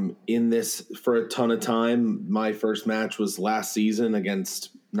in this for a ton of time. My first match was last season against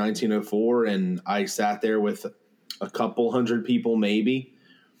 1904, and I sat there with a couple hundred people maybe.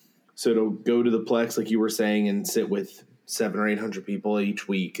 So to go to the Plex, like you were saying, and sit with 700 or 800 people each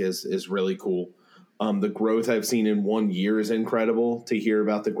week is really cool. The growth I've seen in 1 year is incredible. To hear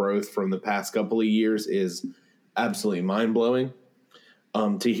about the growth from the past couple of years is absolutely mind blowing.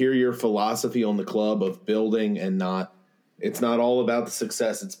 To hear your philosophy on the club of building and it's not all about the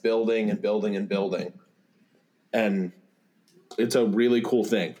success. It's building and building and building. And it's a really cool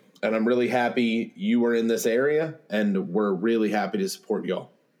thing. And I'm really happy you were in this area, and we're really happy to support y'all.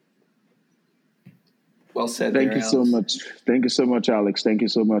 Well said. Thank you so much. Thank you so much, Alex. Thank you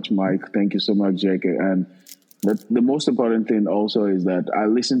so much, Mike. Thank you so much, Jake. And the most important thing also is that I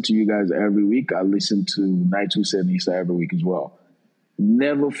listen to you guys every week. I listen to Night to Senisa every week as well.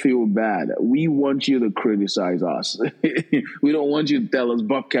 Never feel bad. We want you to criticize us. We don't want you to tell us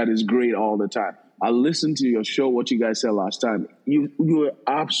Bobcat is great all the time. I listened to your show, what you guys said last time. You were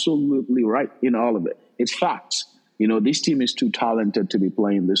absolutely right in all of it. It's facts. This team is too talented to be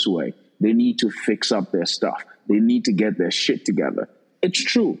playing this way. They need to fix up their stuff. They need to get their shit together. It's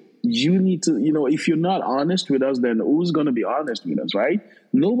true. You need to, if you're not honest with us, then who's going to be honest with us, right?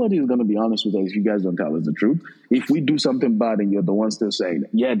 Nobody is going to be honest with us if you guys don't tell us the truth. If we do something bad and you're the one still saying,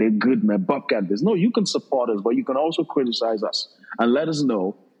 yeah, they're good, man, Bobcat this. No, you can support us, but you can also criticize us and let us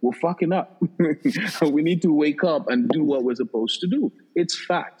know we're fucking up. We need to wake up and do what we're supposed to do. It's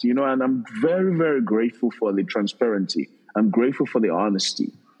fact, and I'm very, very grateful for the transparency. I'm grateful for the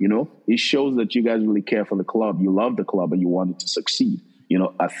honesty. It shows that you guys really care for the club. You love the club and you want it to succeed.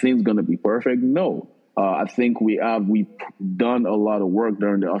 Are things going to be perfect? No. I think we've done a lot of work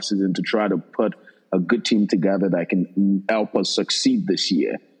during the offseason to try to put a good team together that can help us succeed this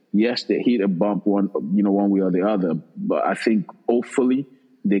year. Yes, they hit a bump one way or the other, but I think hopefully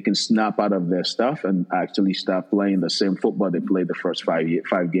they can snap out of their stuff and actually start playing the same football they played the first 5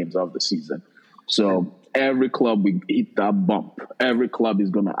 games of the season. So every club we hit that bump. Every club is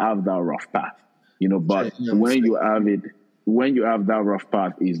going to have that rough path, but when you have that rough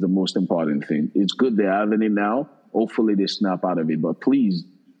path is the most important thing. It's good they're having it now. Hopefully they snap out of it, but please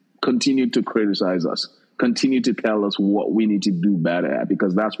continue to criticize us. Continue to tell us what we need to do better at,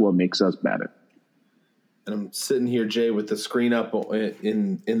 because that's what makes us better. And I'm sitting here, Jay, with the screen up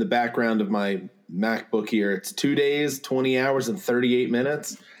in the background of my MacBook here. It's 2 days, 20 hours, and 38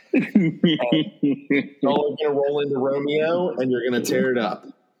 minutes. Y'all are going to roll into Romeo, and you're going to tear it up.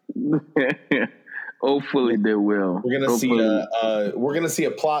 Hopefully they will. We're going to see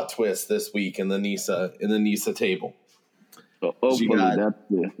a plot twist this week in the Nisa table. Hopefully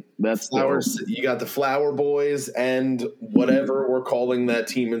that's flowers. You got the Flower Boys and whatever we're calling that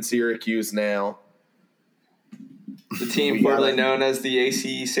team in Syracuse now. The team formerly known as the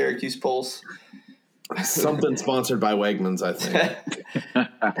ACE Syracuse Pulse. Something sponsored by Wegmans, I think.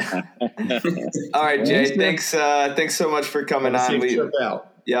 All right, Jay. Thanks so much for coming on.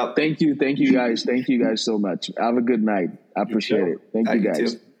 Yep. Thank you guys. Thank you guys so much. Have a good night. I appreciate it. Thank you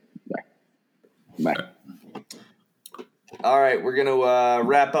guys. Bye. All right, we're gonna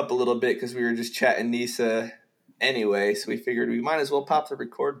wrap up a little bit because we were just chatting Nisa anyway, so we figured we might as well pop the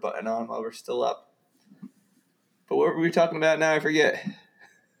record button on while we're still up. But what were we talking about now? I forget.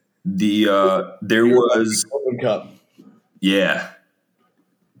 There was Open Cup. Yeah.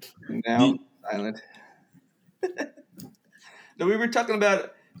 Now silent. No, we were talking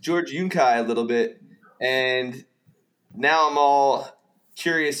about George Yunkai a little bit, and now I'm all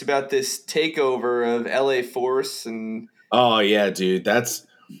curious about this takeover of LA Force. And oh yeah, dude,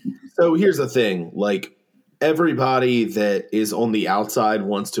 so here's the thing. Like, everybody that is on the outside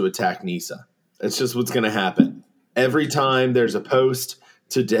wants to attack Nisa. It's just what's going to happen. Every time there's a post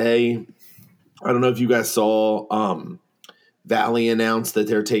today, I don't know if you guys saw, Valley announced that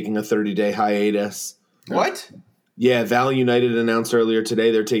they're taking a 30-day hiatus. What? Yeah, Valley United announced earlier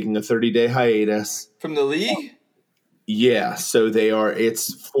today they're taking a 30-day hiatus. From the league? Yeah, so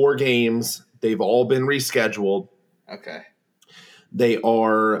it's 4 games. They've all been rescheduled. Okay. They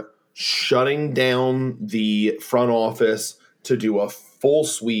are shutting down the front office to do a full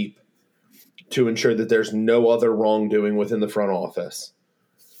sweep to ensure that there's no other wrongdoing within the front office.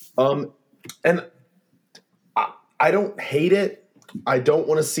 And I don't hate it. I don't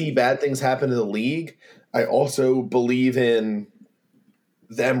want to see bad things happen to the league. I also believe in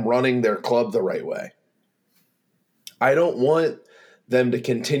them running their club the right way. I don't want them to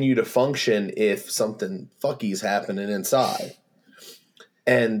continue to function if something fucky's happening inside.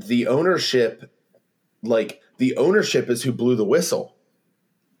 And the ownership is who blew the whistle.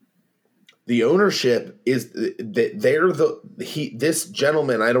 the ownership is that this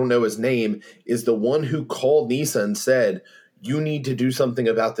gentleman, I don't know his name, is the one who called Nisa and said, you need to do something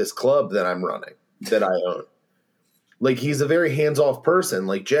about this club that I'm running, that I own. Like, he's a very hands-off person,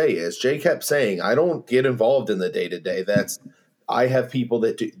 like Jay is. Jay kept saying, I don't get involved in the day-to-day. I have people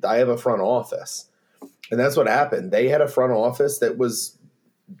that do. I have a front office. And that's what happened. They had a front office that was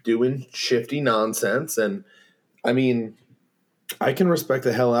doing shifty nonsense. And, I mean, I can respect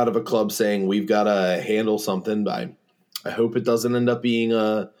the hell out of a club saying we've got to handle something. But I hope it doesn't end up being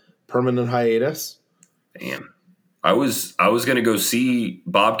a permanent hiatus. Damn. I was going to go see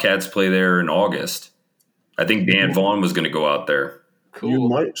Bobcats play there in August. I think Dan Vaughn was going to go out there. Cool. You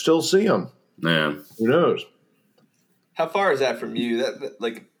might still see them. Yeah. Who knows? How far is that from you?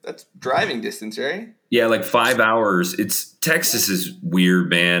 That's driving distance, right? Yeah, like 5 hours. Texas is weird,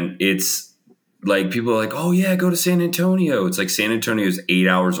 man. It's like people are like, oh yeah, go to San Antonio. It's like San Antonio is 8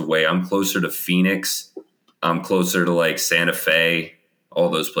 hours away. I'm closer to Phoenix. I'm closer to like Santa Fe, all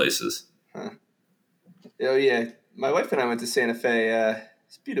those places. Huh. Oh yeah, my wife and I went to Santa Fe.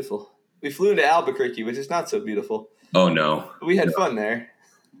 It's beautiful. We flew into Albuquerque, which is not so beautiful. Oh no, We had fun there.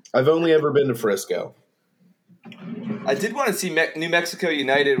 I've only ever been to Frisco. I did want to see New Mexico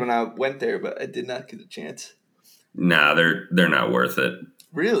United when I went there, but I did not get a chance. nah, they're not worth it.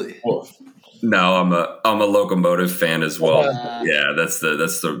 Really? Wolf. No, I'm a Locomotive fan as well. Uh, Yeah, that's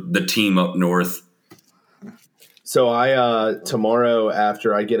the team up north. So I tomorrow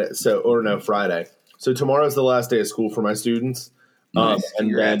after I get it, Friday. So tomorrow's the last day of school for my students, Nice.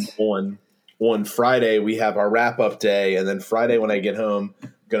 and then Congrats. on Friday we have our wrap up day, and then Friday when I get home,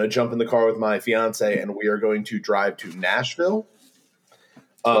 I'm gonna jump in the car with my fiance, and we are going to drive to Nashville.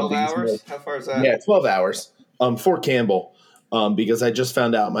 12 because hours? How far is that? Yeah, 12 hours. Fort Campbell. Because I just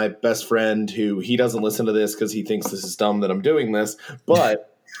found out my best friend, who he doesn't listen to this because he thinks this is dumb that I'm doing this, but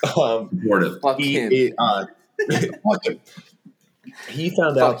Supportive. Fuck him. fuck him. He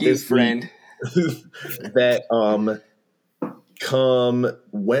found Fuck out you, this friend. week that come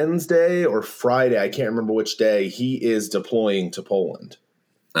Wednesday or Friday, I can't remember which day, he is deploying to Poland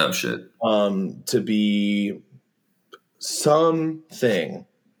Oh shit. to be something.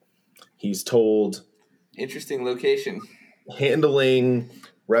 He's told Interesting location. handling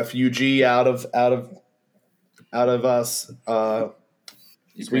refugee out of us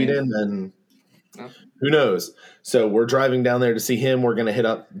Sweden, and Oh. who knows. So we're driving down there to see him. We're gonna hit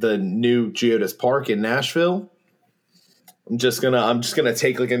up the new Geodis Park in Nashville. I'm just gonna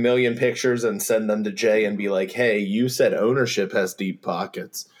take like a million pictures and send them to Jay and be like, hey, you said ownership has deep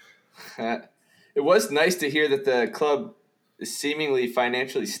pockets. It was nice to hear that the club is seemingly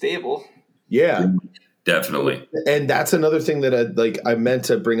financially stable. Yeah. Definitely. And that's another thing that I meant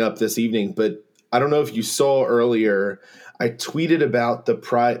to bring up this evening, but I don't know if you saw earlier. I tweeted about the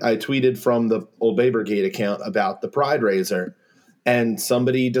Pride. I tweeted from the Old Bay Brigade account about the Pride Raiser, and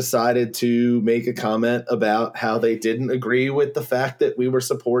somebody decided to make a comment about how they didn't agree with the fact that we were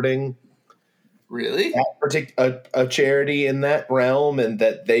supporting Really? a charity in that realm, and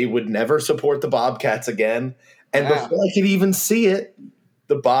that they would never support the Bobcats again. And Wow. before I could even see it,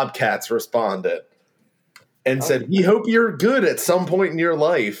 the Bobcats responded and said, we hope you're good at some point in your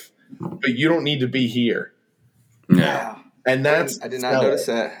life, but you don't need to be here. Yeah. Wow. And that's I did not notice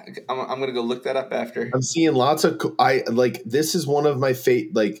that. I'm going to go look that up after. I'm seeing lots of this is one of my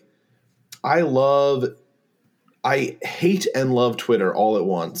I hate and love Twitter all at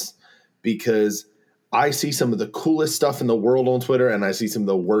once, because I see some of the coolest stuff in the world on Twitter and I see some of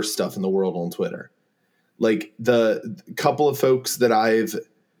the worst stuff in the world on Twitter. Like the couple of folks that I've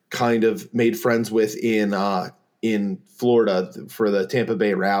kind of made friends with in Florida for the Tampa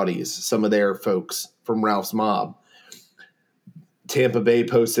Bay Rowdies, some of their folks from Ralph's Mob. Tampa Bay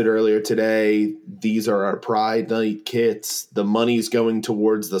posted earlier today, these are our Pride Night kits. The money's going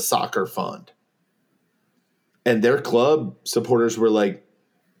towards the soccer fund. And their club supporters were like,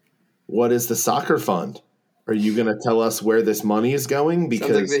 what is the soccer fund? Are you going to tell us where this money is going?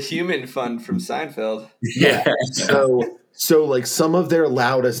 Because Sounds like the Human Fund from Seinfeld. yeah. So like some of their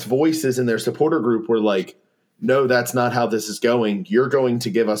loudest voices in their supporter group were like, no, that's not how this is going. You're going to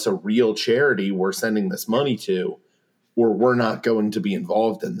give us a real charity we're sending this money to, or we're not going to be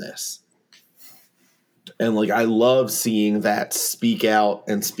involved in this. And like, I love seeing that speak out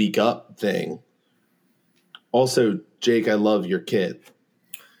and speak up thing. Also, Jake, I love your kit.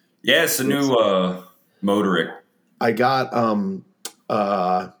 Yeah, it's a new Motoric. I got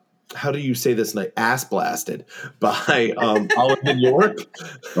how do you say this night? Ass blasted by Olive in York,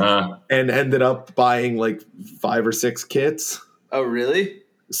 and ended up buying like 5 or 6 kits. Oh, really?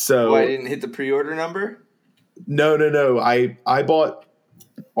 So I didn't hit the pre-order number? No. I bought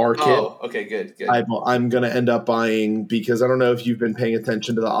our kit. Oh, okay, good. I'm going to end up buying, because I don't know if you've been paying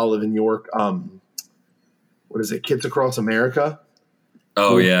attention to the Olive and York. What is it? Kits Across America.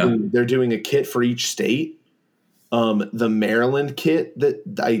 Oh yeah. They're doing a kit for each state. The Maryland kit that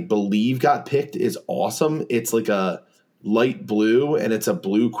I believe got picked is awesome. It's like a light blue, and it's a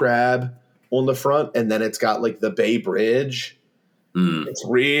blue crab on the front, and then it's got like the Bay Bridge. It's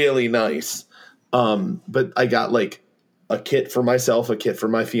really nice. But I got like a kit for myself, a kit for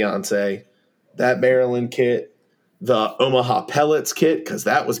my fiance, that Maryland kit, the Omaha Pellets kit, because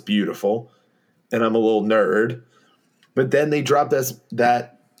that was beautiful, and I'm a little nerd. But then they dropped us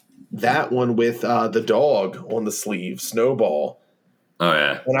that one with the dog on the sleeve, Snowball. Oh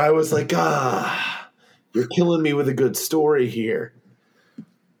yeah. And I was like, you're killing me with a good story here.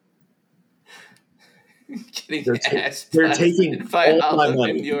 They're taking by all my Olive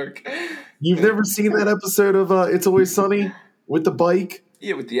money. in York. You've never seen that episode of It's Always Sunny with the bike?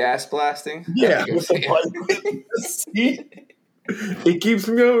 Yeah, with the ass blasting. Yeah, with the bike. See? It keeps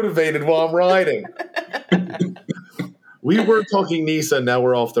me motivated while I'm riding. We were talking Nisa, now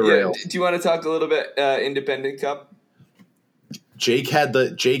we're off the rails. Do you want to talk a little bit Independent Cup? Jake had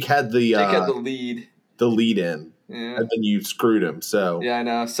the lead. The lead in. Yeah. And then you screwed him. So yeah, I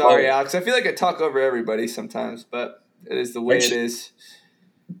know. Sorry, Alex. I feel like I talk over everybody sometimes, but it is the way it is.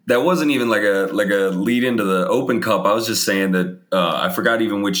 That wasn't even like a lead into the Open Cup. I was just saying that I forgot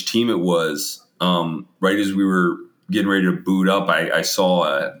even which team it was. Right as we were getting ready to boot up, I saw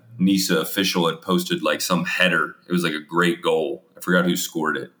a Nisa official had posted like some header. It was like a great goal. I forgot who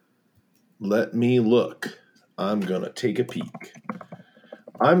scored it. Let me look. I'm gonna take a peek.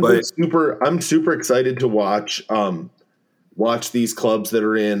 I'm super excited to watch these clubs that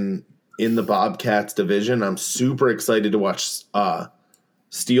are in the Bobcats division. I'm super excited to watch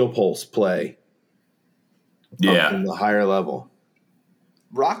Steel Pulse play. Yeah, in the higher level.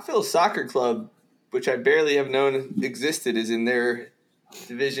 Rockville Soccer Club, which I barely have known existed, is in their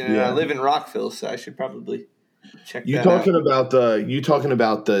division, and I live in Rockville, so I should probably check that out. You talking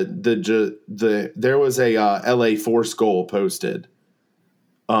about the there was a LA Force goal posted.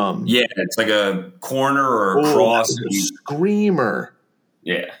 Yeah, it's like a corner or a cross. Screamer.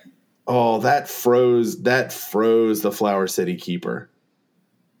 Yeah. Oh, that froze the Flower City keeper.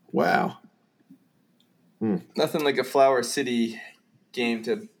 Wow. Nothing like a Flower City game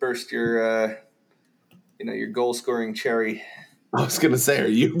to burst your your goal scoring cherry. I was gonna say, are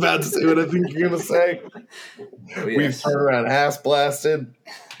you about to say what I think you're gonna say? Oh, yes. We've turned around ass blasted.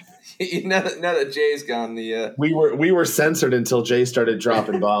 now that Jay's gone, we were censored until Jay started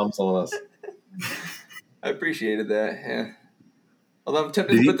dropping bombs on us. I appreciated that. Yeah. Although I'm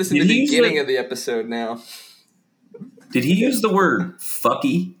tempted to put this in the beginning of the episode now. Did he use the word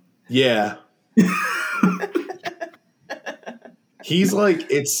 "fucky"? Yeah. He's like,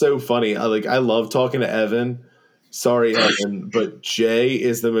 it's so funny. I love talking to Evan. Sorry, Evan, but Jay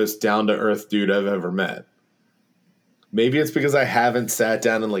is the most down to earth dude I've ever met. Maybe it's because I haven't sat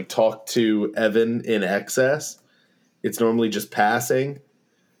down and talked to Evan in excess. It's normally just passing.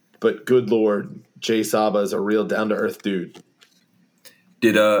 But good Lord, Jay Saba is a real down to earth dude.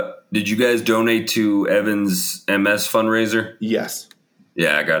 Did you guys donate to Evan's MS fundraiser? Yes.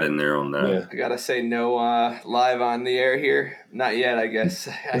 Yeah, I got in there on that. Yeah. I gotta say no live on the air here. Not yet, I guess.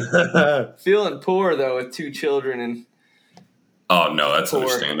 Feeling poor though with 2 children and. Oh no, that's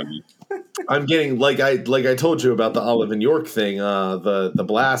understandable. I'm getting like I told you about the Olive and York thing, the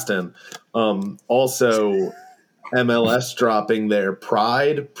blasting. Also, MLS dropping their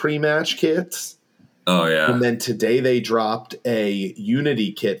Pride pre-match kits. Oh yeah, and then today they dropped a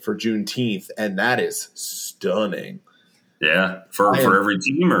Unity kit for Juneteenth, and that is stunning. Yeah, for every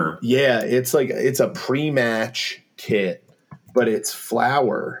team, or it's a pre-match kit, but it's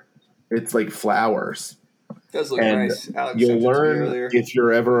flower. It's like flowers. It does look nice. Alex, you'll learn if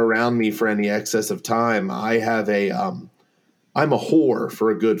you're ever around me for any excess of time. I have I'm a whore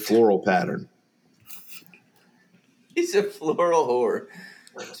for a good floral pattern. He's a floral whore.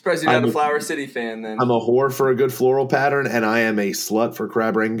 I'm surprised you're not a Flower City fan then. I'm a whore for a good floral pattern, and I am a slut for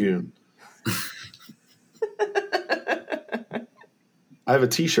Crab Rangoon. I have a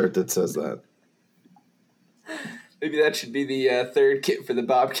T-shirt that says that. Maybe that should be the third kit for the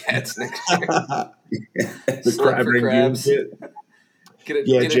Bobcats next year. The Crab Rangoon kit. Get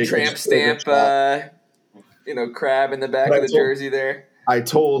a tramp stamp, crab in the back of the jersey there. I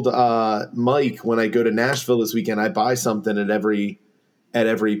told Mike when I go to Nashville this weekend, I buy something at every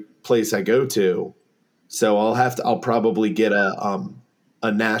place I go to. So I'll probably get a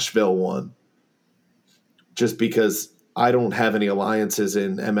Nashville one, just because I don't have any alliances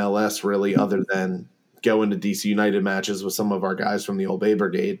in MLS really, other than go into DC United matches with some of our guys from the Old Bay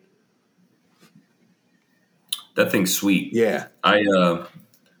Brigade. That thing's sweet. Yeah. I'm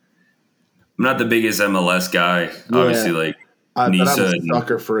not the biggest MLS guy. Obviously, like but Nisa. I'm a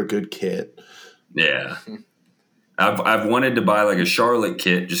sucker for a good kit. Yeah. I've wanted to buy like a Charlotte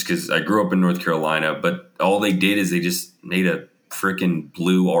kit just because I grew up in North Carolina, but all they did is they just made a freaking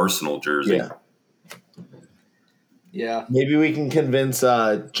blue Arsenal jersey. Yeah. Yeah. Maybe we can convince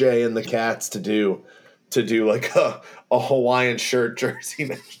Jay and the Cats to do like a Hawaiian shirt jersey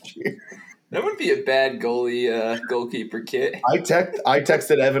next year. That would be a bad goalkeeper kit. I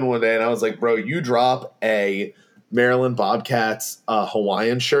texted Evan one day and I was like, bro, you drop a Maryland Bobcats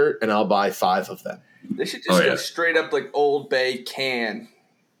Hawaiian shirt and I'll buy 5 of them. They should just go straight up like Old Bay can,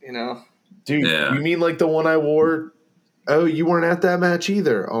 you know? Dude, you mean like the one I wore? Oh, you weren't at that match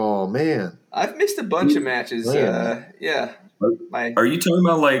either. Oh, man. I've missed a bunch of matches. Yeah. Are you talking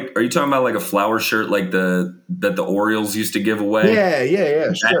about like a flower shirt like that the Orioles used to give away?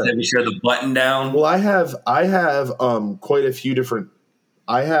 Yeah. Sure. Have you shared the button down? Well, I have quite a few different.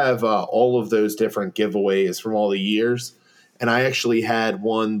 I have all of those different giveaways from all the years, and I actually had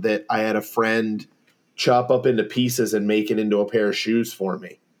one that I had a friend chop up into pieces and make it into a pair of shoes for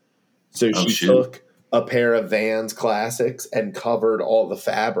me. So she took a pair of Vans Classics and covered all the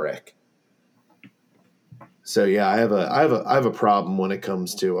fabric. So yeah, I have a problem when it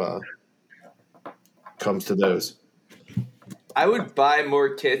comes to those. I would buy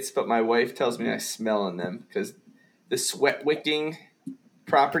more kits, but my wife tells me I smell in them because the sweat wicking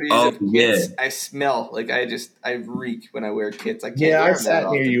properties of kits, I smell like I reek when I wear kits. I can't. Yeah, wear I sat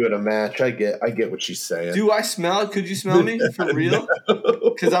near you at a match. I get what she's saying. Do I smell? Could you smell me for real?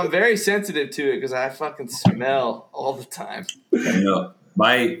 Because I'm very sensitive to it because I fucking smell all the time. No,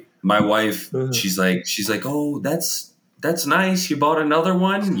 my wife, she's like, oh, that's nice. You bought another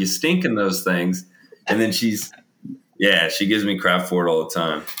one. You stink in those things, and then she gives me crap for it all the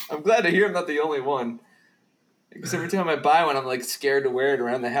time. I'm glad to hear I'm not the only one. Because every time I buy one, I'm like scared to wear it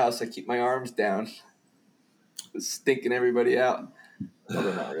around the house. I keep my arms down, stinking everybody out.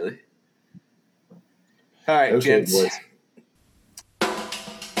 Although not really. All right, Okay, gents. boys.